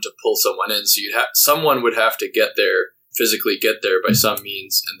stone to pull someone in. So someone would have to physically get there by some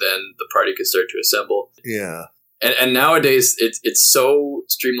means, and then the party could start to assemble. Yeah. And nowadays it's so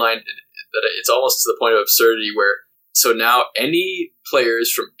streamlined that it's almost to the point of absurdity where so now any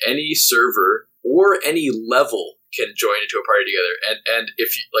players from any server or any level can join into a party together. And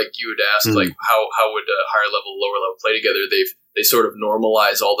if you, like you would ask, like how would a higher level, lower level play together? They sort of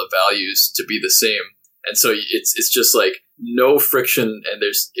normalize all the values to be the same. And so it's just like no friction, and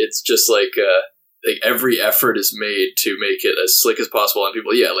it's just like every effort is made to make it as slick as possible. And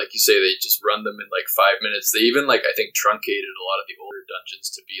people, like you say, they just run them in like 5 minutes. They even I think truncated a lot of the older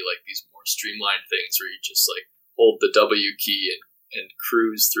dungeons to be like these more streamlined things where you just like hold the W key and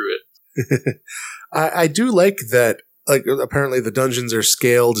cruise through it. I do like that. Like apparently the dungeons are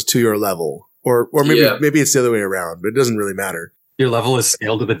scaled to your level, or maybe it's the other way around, but it doesn't really matter. Your level is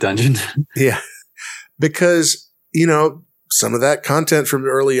scaled to the dungeon. Yeah, because some of that content from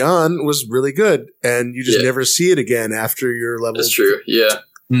early on was really good, and you just never see it again after your level. That's true. Yeah.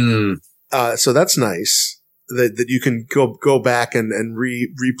 Hmm. So that's nice that you can go back and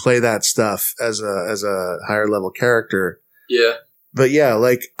replay that stuff as a higher level character. Yeah. But yeah,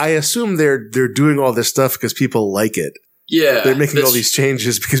 like I assume they're doing all this stuff because people like it. Yeah. They're making all these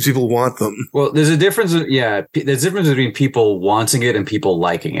changes because people want them. Well, there's a difference. There's a difference between people wanting it and people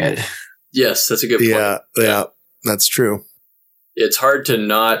liking it. Yes, that's a good point. Yeah, that's true. It's hard to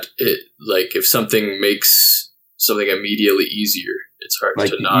not like if something makes something immediately easier. It's hard like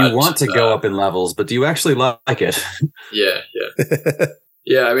to not. You want to go up in levels, but do you actually like it? Yeah.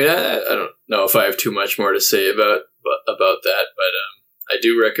 Yeah. I mean, I don't know if I have too much more to say about that, but I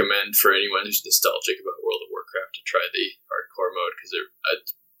do recommend for anyone who's nostalgic about World of Warcraft to try the hardcore mode because they're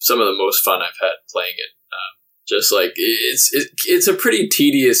some of the most fun I've had playing it. Just like it's a pretty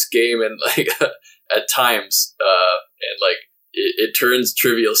tedious game and like at times, and like it turns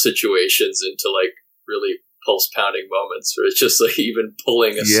trivial situations into like really pulse pounding moments where it's just like even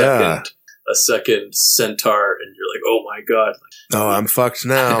pulling a second centaur and you're like, oh my god, oh, I'm fucked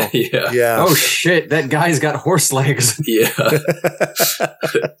now. Yeah. Oh shit, that guy's got horse legs. Yeah.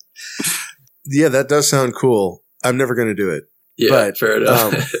 Yeah, that does sound cool. I'm never going to do it. Yeah, but, fair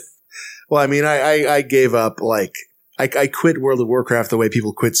enough. Well, I mean, I gave up, like, I quit World of Warcraft the way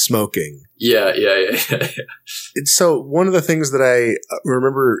people quit smoking. Yeah. So one of the things that I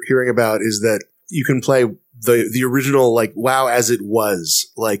remember hearing about is that you can play the original, like, WoW as it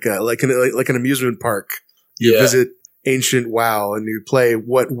was, like an amusement park. You visit ancient WoW and you play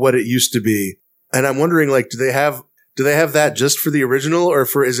what it used to be. And I'm wondering, like, do they have that just for the original, or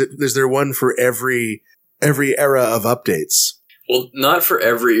is there one for every era of updates? Well, not for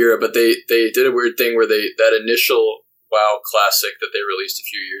every era, but they did a weird thing where that initial WoW classic that they released a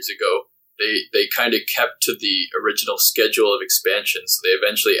few years ago, they kind of kept to the original schedule of expansions. So they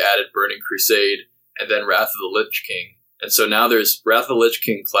eventually added Burning Crusade and then Wrath of the Lich King. And so now there's Wrath of the Lich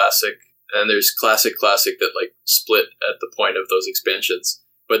King Classic, and there's Classic that like split at the point of those expansions.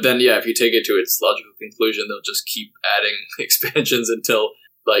 But then, if you take it to its logical conclusion, they'll just keep adding expansions until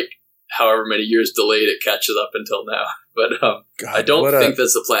like however many years delayed it catches up until now. But God, I don't think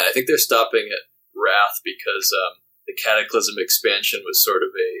that's the plan. I think they're stopping at Wrath because the Cataclysm expansion was sort of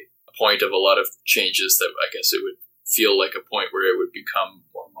a point of a lot of changes that I guess it would feel like a point where it would become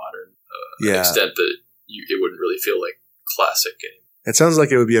more modern to an extent that it wouldn't really feel like classic anymore. It sounds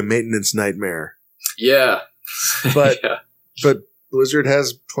like it would be a maintenance nightmare. Yeah. But but Blizzard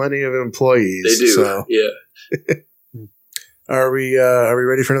has plenty of employees. They do. So. Yeah. Are we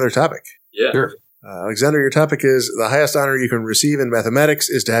ready for another topic? Yeah. Sure. Alexander, your topic is the highest honor you can receive in mathematics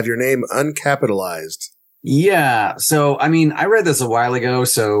is to have your name uncapitalized. Yeah. So, I mean, I read this a while ago,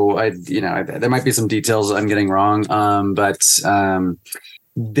 so there might be some details I'm getting wrong. But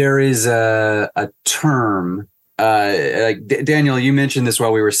there is a term, like Daniel, you mentioned this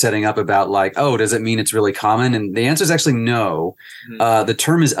while we were setting up about like, oh, does it mean it's really common? And the answer is actually no. Mm-hmm. The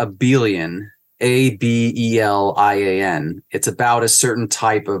term is abelian. Abelian. It's about a certain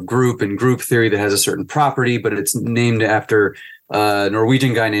type of group and group theory that has a certain property, but it's named after a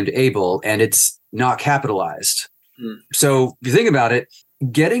Norwegian guy named Abel, and it's not capitalized. So if you think about it,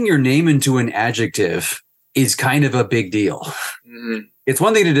 getting your name into an adjective is kind of a big deal. It's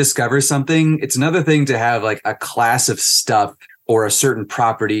one thing to discover something. It's another thing to have like a class of stuff or a certain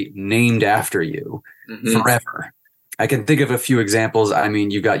property named after you forever. I can think of a few examples. I mean,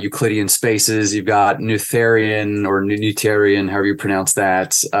 you've got Euclidean spaces, you've got Noetherian or Noetherian, however you pronounce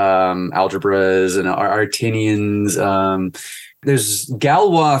that, algebras and Artinians. There's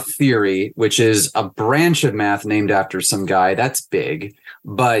Galois theory, which is a branch of math named after some guy. That's big,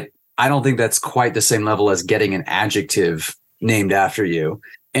 but I don't think that's quite the same level as getting an adjective named after you.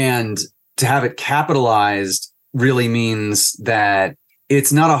 And to have it capitalized really means that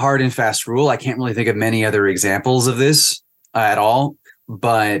it's not a hard and fast rule. I can't really think of many other examples of this at all.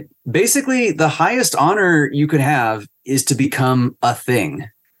 But basically, the highest honor you could have is to become a thing,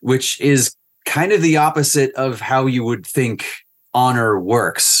 which is kind of the opposite of how you would think honor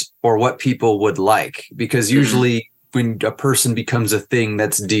works or what people would like. Because usually when a person becomes a thing,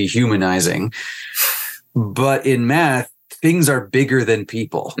 that's dehumanizing. But in math, things are bigger than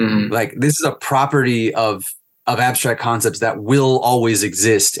people. Like this is a property of abstract concepts that will always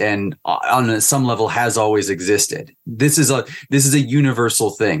exist and on some level has always existed. This is a universal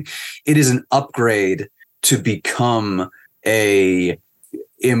thing. It is an upgrade to become a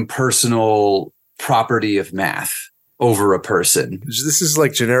impersonal property of math over a person. This is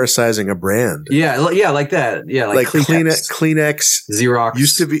like genericizing a brand. Yeah, like that. Yeah, like Kleenex, Xerox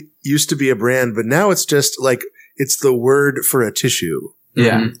used to be a brand, but now it's just like it's the word for a tissue.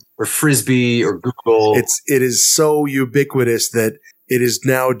 Yeah. Or Frisbee or Google. It is so ubiquitous that it is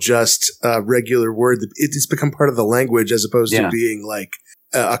now just a regular word. It's become part of the language as opposed to being like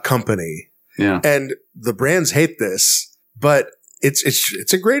a company. Yeah. And the brands hate this, but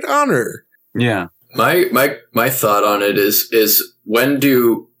it's a great honor. Yeah. My thought on it is when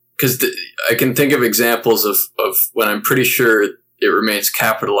because I can think of examples of when I'm pretty sure it remains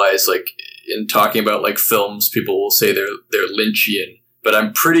capitalized, like in talking about like films, people will say they're Lynchian, but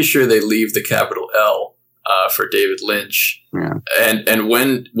I'm pretty sure they leave the capital L for David Lynch. Yeah. And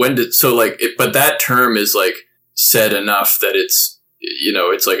when did, so like, but that term is like said enough that it's,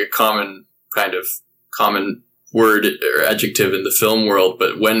 it's like a common word or adjective in the film world.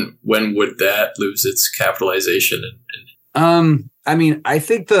 But when would that lose its capitalization? I mean, I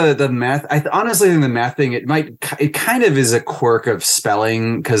think the math, honestly think the math thing, it kind of is a quirk of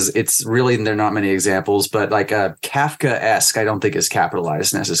spelling because it's really, there are not many examples, but like Kafka-esque, I don't think is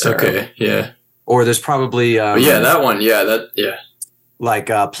capitalized necessarily. Okay. Yeah. Or there's probably, that one. Yeah. Like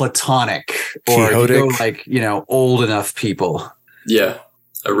Platonic or Quixotic. Old enough people. Yeah.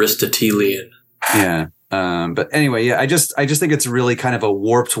 Aristotelian. Yeah. But anyway, yeah, I just think it's really kind of a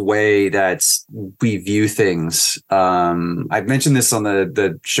warped way that we view things. I've mentioned this on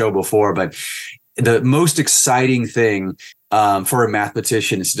the show before, but the most exciting thing for a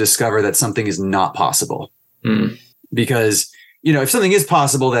mathematician is to discover that something is not possible. Because, if something is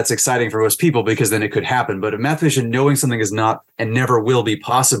possible, that's exciting for most people because then it could happen. But a mathematician knowing something is not and never will be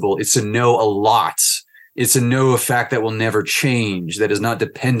possible, it's to know a lot. It's to know a fact that will never change, that is not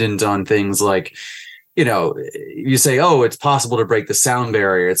dependent on things like, you say, oh, it's possible to break the sound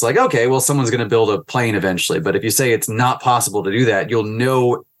barrier. It's like, okay, well, someone's going to build a plane eventually. But if you say it's not possible to do that, you'll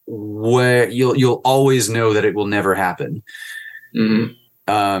know you'll always know that it will never happen.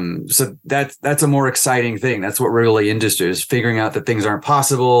 Mm-hmm. So that's a more exciting thing. That's what we're really into, is figuring out that things aren't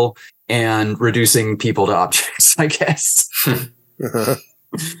possible and reducing people to objects, I guess.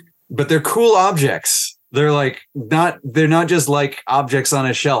 But they're cool objects. They're not just like objects on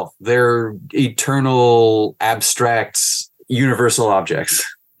a shelf. They're eternal, abstract, universal objects.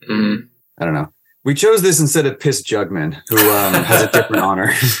 Mm-hmm. I don't know. We chose this instead of Piss Jugman, who has a different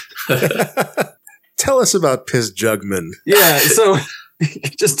honor. Tell us about Piss Jugman. Yeah, so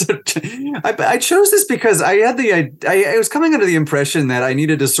I chose this because I was coming under the impression that I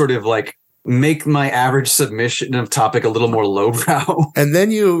needed to sort of like make my average submission of topic a little more lowbrow. And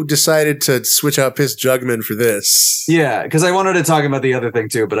then you decided to switch out Piss Jugman for this. Yeah, because I wanted to talk about the other thing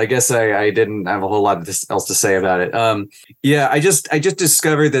too, but I guess I didn't have a whole lot else to say about it. I just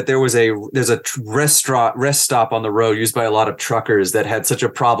discovered that there's a rest stop on the road used by a lot of truckers that had such a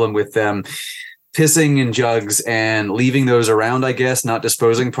problem with them pissing in jugs and leaving those around, I guess, not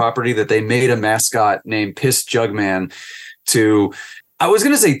disposing properly, that they made a mascot named Piss Jugman to, I was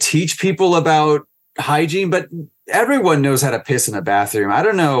going to say teach people about hygiene, but everyone knows how to piss in a bathroom. I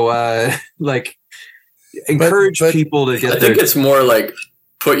don't know, encourage people to get I think it's more like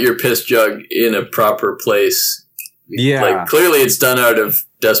put your piss jug in a proper place. Yeah. Like clearly it's done out of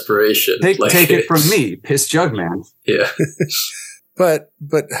desperation. Take it from me, Piss Jugman. Yeah. But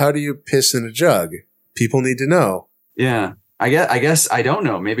how do you piss in a jug? People need to know. Yeah. I guess I don't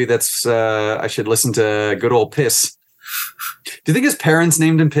know. Maybe that's I should listen to good old Piss. Do you think his parents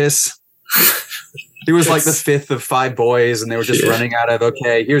named him Piss? He was like the fifth of 5 boys, and they were just running out of,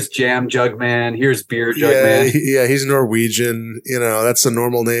 okay, here's Jam Jugman, here's Beer Jugman. Yeah, he's Norwegian. That's the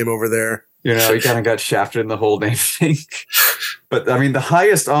normal name over there. He kind of got shafted in the whole name thing. But I mean, the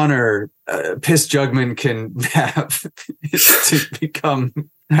highest honor Piss Jugman can have is to become,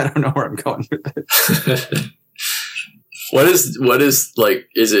 I don't know where I'm going with it. What is like,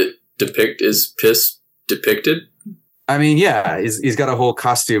 is Piss depicted? I mean, yeah, he's got a whole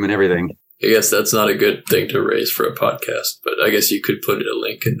costume and everything. I guess that's not a good thing to raise for a podcast, but I guess you could put a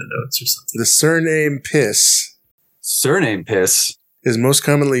link in the notes or something. The surname Piss. Surname Piss is most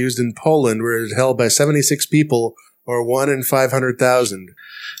commonly used in Poland, where it is held by 76 people, or 1 in 500,000.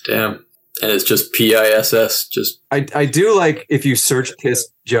 Damn. And it's just PISS. Just I do like, if you search Piss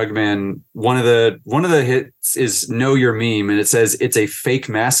Jugman, one of the hits is Know Your Meme, and it says it's a fake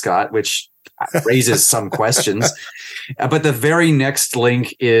mascot, which raises some questions. But the very next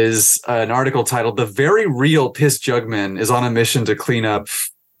link is an article titled "The Very Real Piss Jugman is on a mission to clean up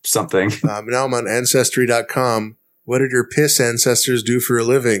something." Now I'm on Ancestry.com. What did your piss ancestors do for a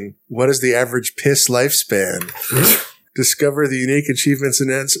living? What is the average piss lifespan? Discover the unique achievements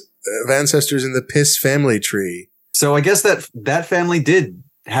of ancestors in the piss family tree. So I guess that family did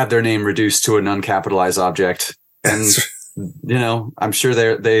have their name reduced to an uncapitalized object. And, I'm sure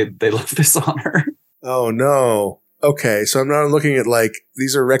they love this honor. Oh, no. Okay, so I'm now looking at,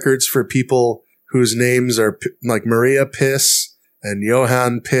 these are records for people whose names are, like Maria Piss and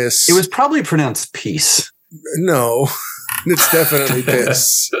Johann Piss. It was probably pronounced peace. No, it's definitely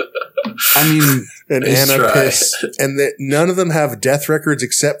Piss. I mean, And Nice Anna try. Piss. And none of them have death records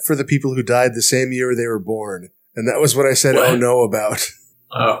except for the people who died the same year they were born. And that was what I said, What? oh no, about.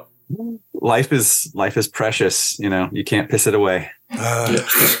 Oh. life is precious. You know, you can't piss it away. Uh,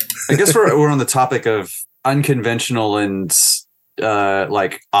 I guess we're on the topic of unconventional and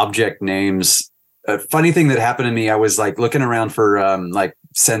like object names. A funny thing that happened to me, I was like looking around for like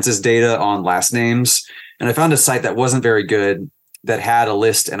census data on last names, and I found a site that wasn't very good that had a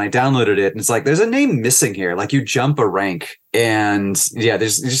list, and I downloaded it, and it's like there's a name missing here. Like you jump a rank, and yeah,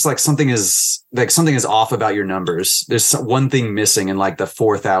 there's just like something is off about your numbers. There's one thing missing in like the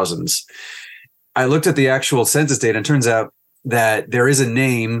 4,000s. I looked at the actual census data, and it turns out that there is a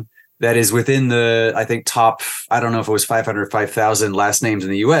name that is within the, I think, top, I don't know if it was 500 or 5,000 last names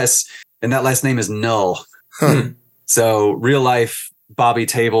in the US, and that last name is Null. huh. So real life Bobby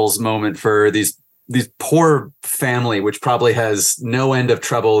Tables moment for these poor family, which probably has no end of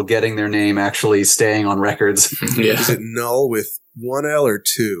trouble getting their name actually staying on records. Yeah. Is it Null with one L or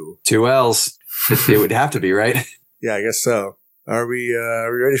two? 2 L's. It would have to be, right? Yeah, I guess so. Are we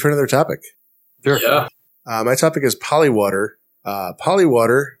ready for another topic? Sure. Yeah. My topic is polywater.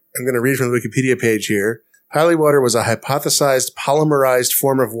 Polywater, I'm going to read from the Wikipedia page here. Polywater was a hypothesized polymerized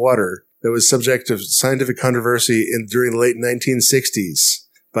form of water that was subject of scientific controversy during the late 1960s.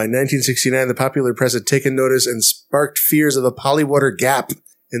 By 1969, the popular press had taken notice and sparked fears of a polywater gap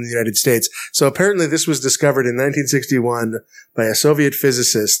in the United States. So apparently this was discovered in 1961 by a Soviet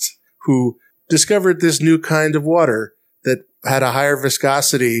physicist who discovered this new kind of water that had a higher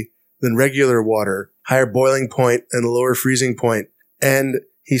viscosity than regular water, higher boiling point and a lower freezing point. And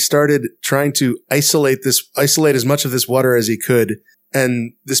he started trying to isolate as much of this water as he could.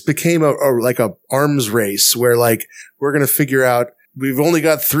 And this became like a arms race where like, we're going to figure out, we've only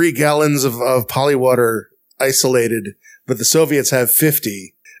got 3 gallons of polywater isolated, but the Soviets have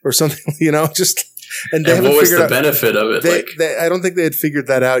 50 or something, you know, just, and they And haven't what was figured the out, benefit of it? I don't think they had figured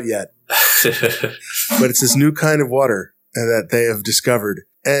that out yet, but it's this new kind of water that they have discovered.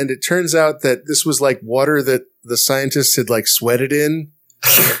 And it turns out that this was like water that the scientists had like sweated in.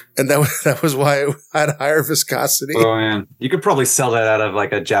 And that was why it had higher viscosity. Oh man, you could probably sell that out of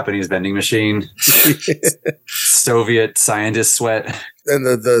like a Japanese vending machine. Soviet scientist sweat. And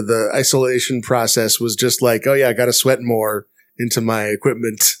the isolation process was just like, oh yeah, I got to sweat more into my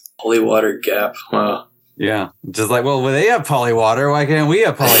equipment. Polywater gap. Wow. Yeah, just like, well, they have polywater. Why can't we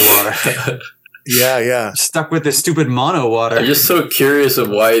have polywater? Yeah. Stuck with this stupid mono water. I'm just so curious of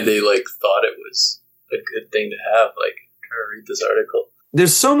why they like thought it was a good thing to have. Like, I'm trying to read this article.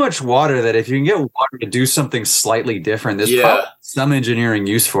 There's so much water that if you can get water to do something slightly different, there's probably some engineering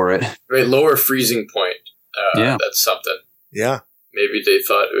use for it. Right, lower freezing point. Yeah. That's something. Yeah. Maybe they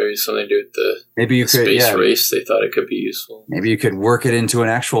thought maybe something to do with the Maybe you could, space race. They thought it could be useful. maybe you could work it into an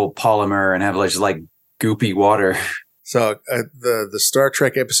actual polymer and have like just like goopy water. So the Star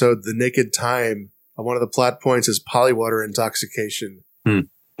Trek episode, The Naked Time, one of the plot points is polywater intoxication.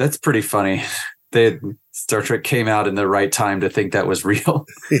 That's pretty funny. Star Trek came out in the right time to think that was real.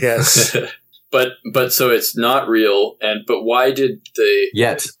 Yes. but so it's not real. But why did they?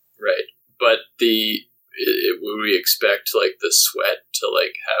 Yet. Right. But would we expect like the sweat to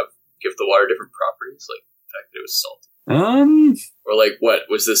like give the water different properties, like the fact that it was salty, or like what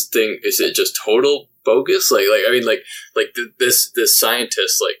was this thing? Is it just total bogus? Like I mean, like this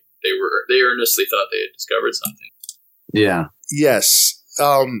scientist, like they earnestly thought they had discovered something. Yeah. Yes.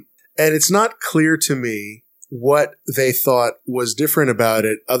 And it's not clear to me what they thought was different about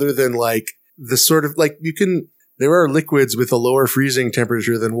it, other than like the sort of like there are liquids with a lower freezing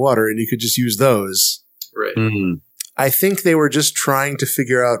temperature than water, and you could just use those. Right. Mm. I think they were just trying to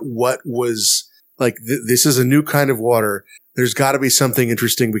figure out what was like, this is a new kind of water. There's got to be something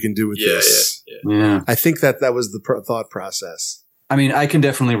interesting we can do with this. Yeah. I think that was the thought process. I mean, I can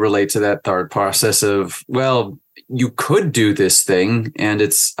definitely relate to that thought process of, well, you could do this thing and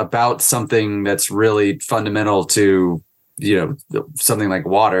it's about something that's really fundamental to, something like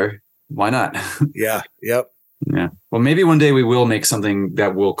water. Why not? Yeah. Yep. Yeah. Well, maybe one day we will make something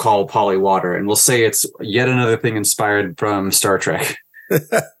that we'll call polywater, and we'll say it's yet another thing inspired from Star Trek.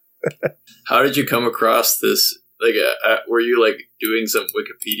 How did you come across this? Like, were you like doing some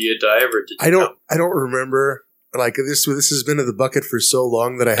Wikipedia dive, or did you I don't remember. Like this has been in the bucket for so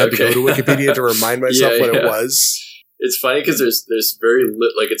long that I had to go to Wikipedia to remind myself what it was. It's funny because there's very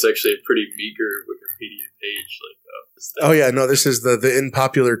it's actually a pretty meager Wikipedia page. Oh yeah, no, this is the in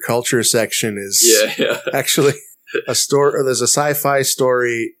popular culture section is actually a story. There's a sci-fi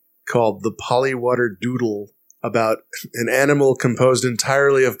story called The Polywater Doodle about an animal composed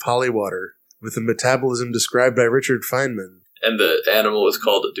entirely of polywater with a metabolism described by Richard Feynman. And the animal is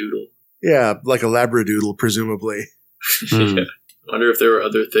called a doodle. Yeah, like a labradoodle, presumably. Yeah. I wonder if there were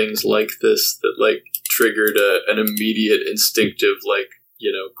other things like this that like triggered an immediate instinctive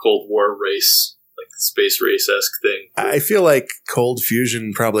Cold War race, like space race-esque thing. I feel like cold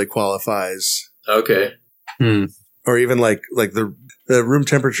fusion probably qualifies. Okay. Or even like the room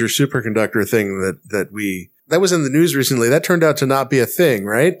temperature superconductor thing that was in the news recently. That turned out to not be a thing,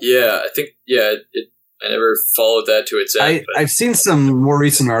 right? Yeah, I think I never followed that to its end. I've seen some more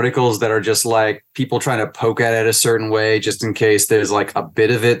recent articles that are just like people trying to poke at it a certain way just in case there's like a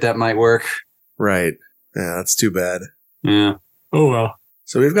bit of it that might work. Right. Yeah, that's too bad. Yeah. Oh, well.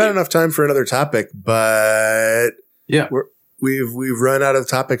 So we've got enough time for another topic, but yeah, we've run out of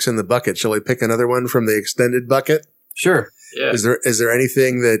topics in the bucket. Shall we pick another one from the extended bucket? Sure. Yeah. Is there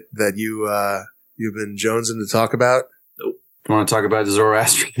anything that you've been jonesing to talk about? Nope. You want to talk about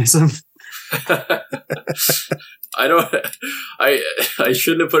Zoroastrianism? I don't. I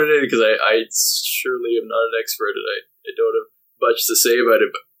shouldn't have put it in because I surely am not an expert and I don't have much to say about it.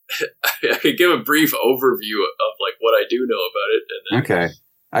 But I could give a brief overview of like what I do know about it. And then, okay.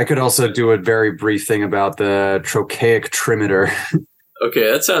 I could also do a very brief thing about the trochaic trimeter.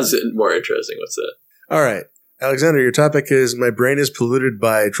 Okay, that sounds more interesting. What's that? All right, Alexander, your topic is my brain is polluted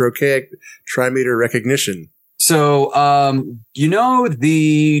by trochaic trimeter recognition. So, you know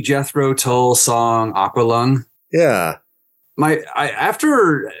the Jethro Tull song "Aqualung"? Yeah. I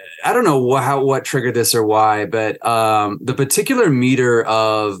don't know what triggered this or why, but the particular meter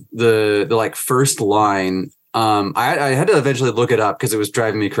of the like first line, I had to eventually look it up because it was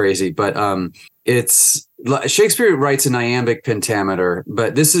driving me crazy. But it's Shakespeare writes an iambic pentameter,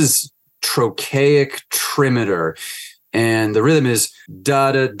 but this is trochaic trimeter. And the rhythm is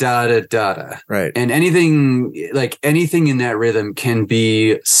da da da da da da. Right. And anything in that rhythm can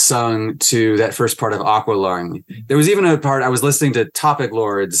be sung to that first part of Aqualung. There was even a part I was listening to Topic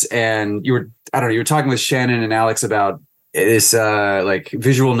Lords, and you were talking with Shannon and Alex about this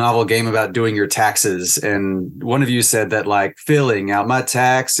visual novel game about doing your taxes. And one of you said that like filling out my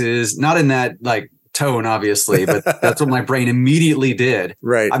taxes, not in that like tone, obviously, but that's what my brain immediately did.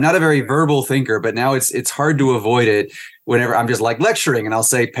 Right. I'm not a very verbal thinker, but now it's hard to avoid it whenever I'm just like lecturing and I'll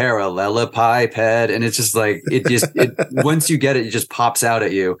say parallelepiped, and it's just like it once you get it, it just pops out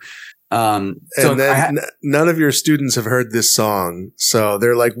at you. And then none of your students have heard this song, so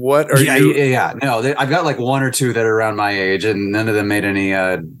they're like, "What are you?" Yeah. No, I've got like one or two that are around my age, and none of them made any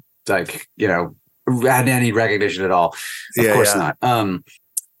had any recognition at all. Of course not.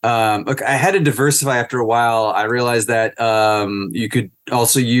 Look, I had to diversify after a while. I realized that you could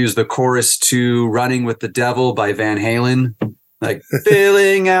also use the chorus to Running with the Devil by Van Halen, like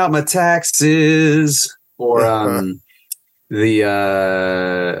filling out my taxes, or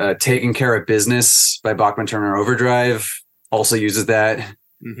the Taking Care of Business by Bachman Turner Overdrive also uses that.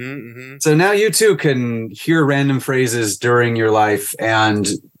 Mm-hmm, mm-hmm. So now you too can hear random phrases during your life and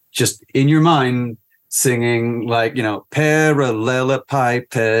just in your mind singing like,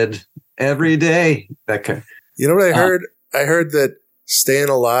 parallelepiped every day. That kind. You know what I heard? I heard that Staying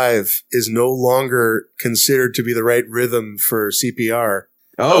Alive is no longer considered to be the right rhythm for CPR.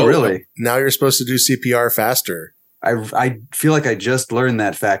 Oh, really? Now you're supposed to do CPR faster. I feel like I just learned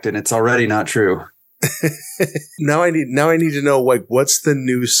that fact, and it's already not true. Now I need to know, like, what's the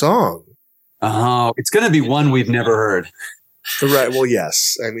new song? Oh, it's going to be one we've never heard. Right. Well,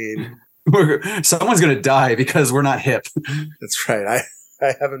 yes. I mean, someone's going to die because we're not hip. That's right.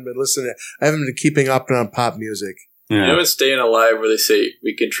 I haven't been listening. I haven't been keeping up on pop music. Yeah. You know in Staying Alive where they say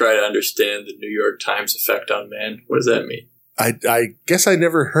we can try to understand the New York Times effect on man? What does that mean? I guess I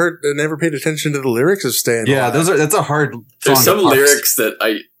never paid attention to the lyrics of Staying Alive. Yeah, that's a hard song. There's some lyrics that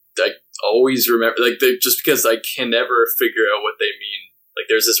I always remember, like just because I can never figure out what they mean. Like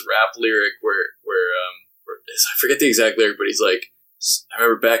there's this rap lyric where I forget the exact lyric, but he's like, I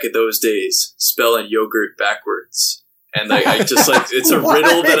remember back in those days spelling yogurt backwards, and like I just like it's a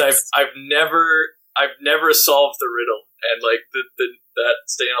riddle that I've never solved the riddle, and like that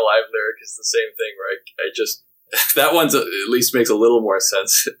Staying Alive lyric is the same thing where I just that one's at least makes a little more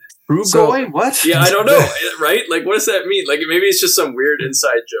sense. What? Yeah, I don't know, right? Like, what does that mean? Like, maybe it's just some weird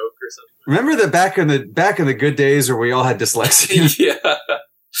inside joke or something. Remember that back in the good days where we all had dyslexia? Yeah,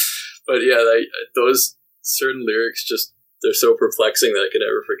 but yeah, those certain lyrics they're so perplexing that I could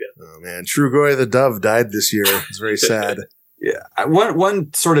never forget. Oh man, Trugoy the Dove died this year. It's very sad. Yeah,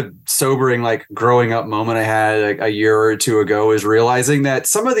 one sort of sobering like growing up moment I had like a year or two ago is realizing that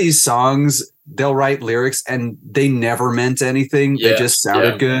some of these songs they'll write lyrics and they never meant anything. They just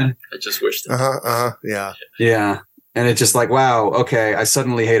sounded good. I just wish that. Yeah. Yeah. And it's just like, wow, okay, I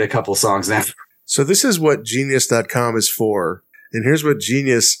suddenly hate a couple songs now. So this is what Genius.com is for. And here's what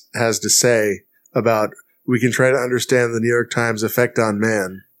Genius has to say about we can try to understand the New York Times effect on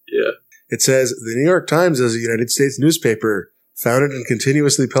man. Yeah. It says, the New York Times is a United States newspaper founded and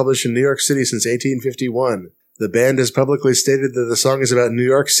continuously published in New York City since 1851. The band has publicly stated that the song is about New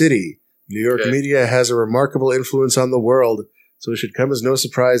York City. New York media has a remarkable influence on the world, so it should come as no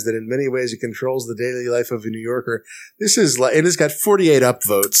surprise that in many ways it controls the daily life of a New Yorker. This is like, and it's got 48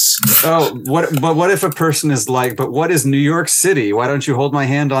 upvotes. Oh, what if a person is like, but what is New York City? Why don't you hold my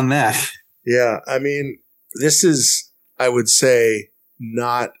hand on that? Yeah, I mean, this is, I would say,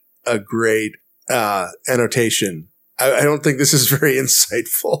 not a great annotation. I don't think this is very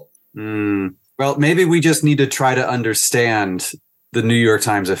insightful. Well, maybe we just need to try to understand the New York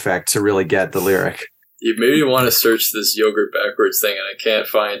Times effect to really get the lyric. You maybe want to search this yogurt backwards thing, and I can't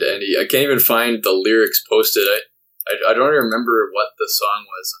find any. I can't even find the lyrics posted. I don't even remember what the song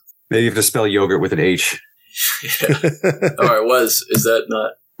was. Maybe you have to spell yogurt with an H. Yeah. Oh, it was. Is that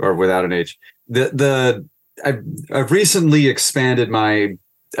not? Or without an H. I've recently expanded my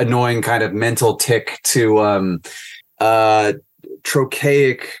annoying kind of mental tick to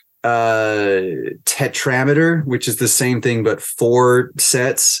trochaic tetrameter, which is the same thing but 4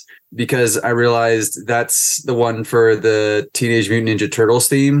 sets, because I realized that's the one for the Teenage Mutant Ninja Turtles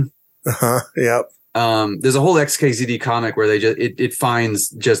theme. Yep. There's a whole XKCD comic where they just it finds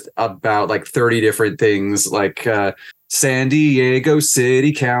just about like 30 different things, like San Diego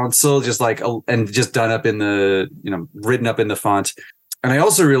City Council, just like and just done up in the, written up in the font. And I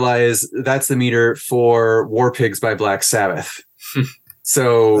also realized that's the meter for War Pigs by Black Sabbath.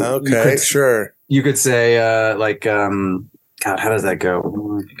 So okay, sure. You could say God, how does that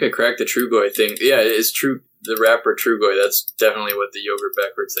go? I think I cracked the Trugoy thing. Yeah, it's true. The rapper Trugoy, that's definitely what the yogurt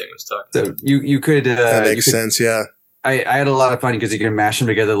backwards thing was talking about. So you could that makes sense, yeah. I had a lot of fun because you can mash them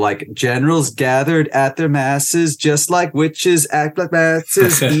together like generals gathered at their masses, just like witches act like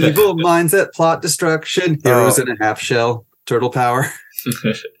masses, evil minds that plot destruction, heroes in a half shell, turtle power.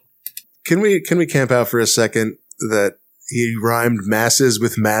 Can we camp out for a second that he rhymed masses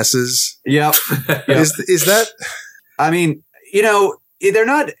with masses? Yep. Is that? I mean, they're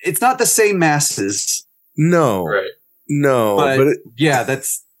not. It's not the same masses. No. Right. No. But yeah,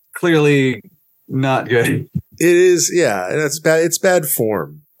 that's clearly not good. It is. Yeah, that's bad. It's bad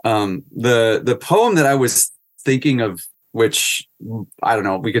form. The poem that I was thinking of, which I don't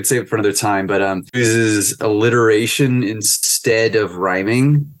know, we could save it for another time, but uses alliteration instead of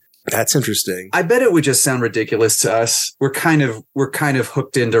rhyming. That's interesting. I bet it would just sound ridiculous to us. We're kind of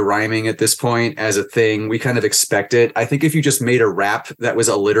hooked into rhyming at this point as a thing. We kind of expect it. I think if you just made a rap that was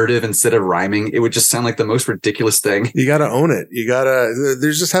alliterative instead of rhyming, it would just sound like the most ridiculous thing. You got to own it.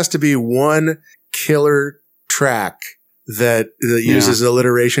 There just has to be one killer track that uses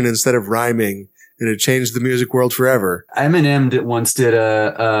alliteration instead of rhyming, and it changed the music world forever. Eminem once did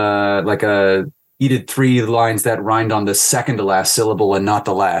he did 3 lines that rhymed on the second to last syllable and not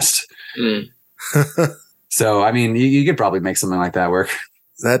the last. So, I mean, you could probably make something like that work.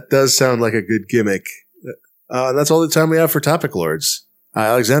 That does sound like a good gimmick. That's all the time we have for Topic Lords.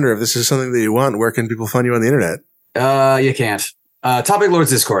 Alexander, if this is something that you want, where can people find you on the internet? You can't. Topic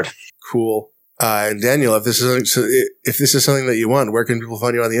Lords Discord. Cool. And Daniel, if this is something that you want, where can people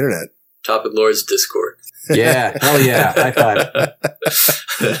find you on the internet? Topic Lords Discord. Yeah, hell yeah. High five.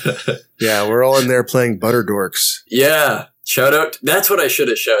 Yeah, we're all in there playing Butter Dorks. Yeah, shout out. That's what I should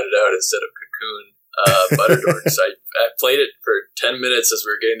have shouted out instead of Cocoon. Butter Dorks. I played it for 10 minutes as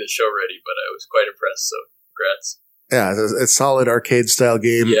we were getting the show ready, but I was quite impressed, so congrats. Yeah, it's a solid arcade-style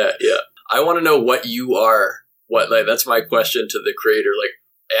game. Yeah. I want to know what you are. That's my question to the creator.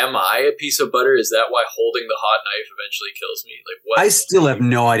 Am I a piece of butter? Is that why holding the hot knife eventually kills me? What? I still have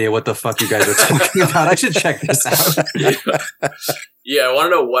no idea what the fuck you guys are talking about. I should check this out. Yeah, I want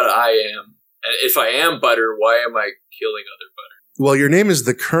to know what I am. And if I am butter, why am I killing other butter? Well, your name is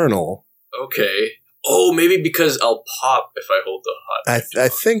the Colonel. Okay. Oh, maybe because I'll pop if I hold the hot knife. I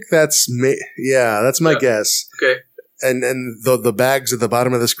think that's that's my guess. Okay. And the bags at the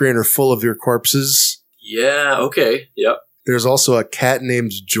bottom of the screen are full of your corpses. Yeah, okay. Yep. There's also a cat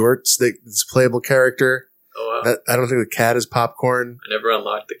named Jorts that's a playable character. Oh, wow. I don't think the cat is popcorn. I never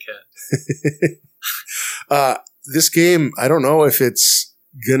unlocked the cat. This game, I don't know if it's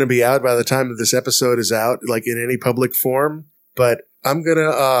going to be out by the time that this episode is out, like in any public form, but I'm going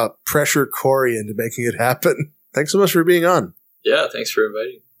to pressure Corey into making it happen. Thanks so much for being on. Yeah, thanks for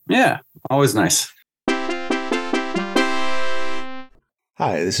inviting. Yeah, always nice.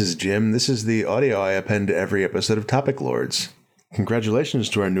 Hi, this is Jim. This is the audio I append to every episode of Topic Lords. Congratulations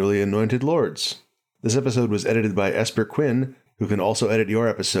to our newly anointed lords. This episode was edited by Esper Quinn, who can also edit your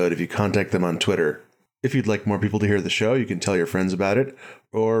episode if you contact them on Twitter. If you'd like more people to hear the show, you can tell your friends about it,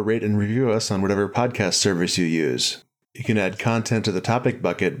 or rate and review us on whatever podcast service you use. You can add content to the Topic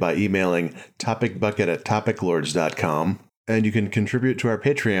Bucket by emailing topicbucket@topiclords.com, and you can contribute to our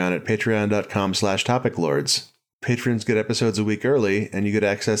Patreon at patreon.com/topiclords. Patrons get episodes a week early, and you get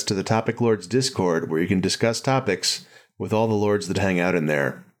access to the Topic Lords Discord, where you can discuss topics with all the lords that hang out in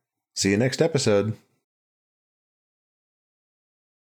there. See you next episode.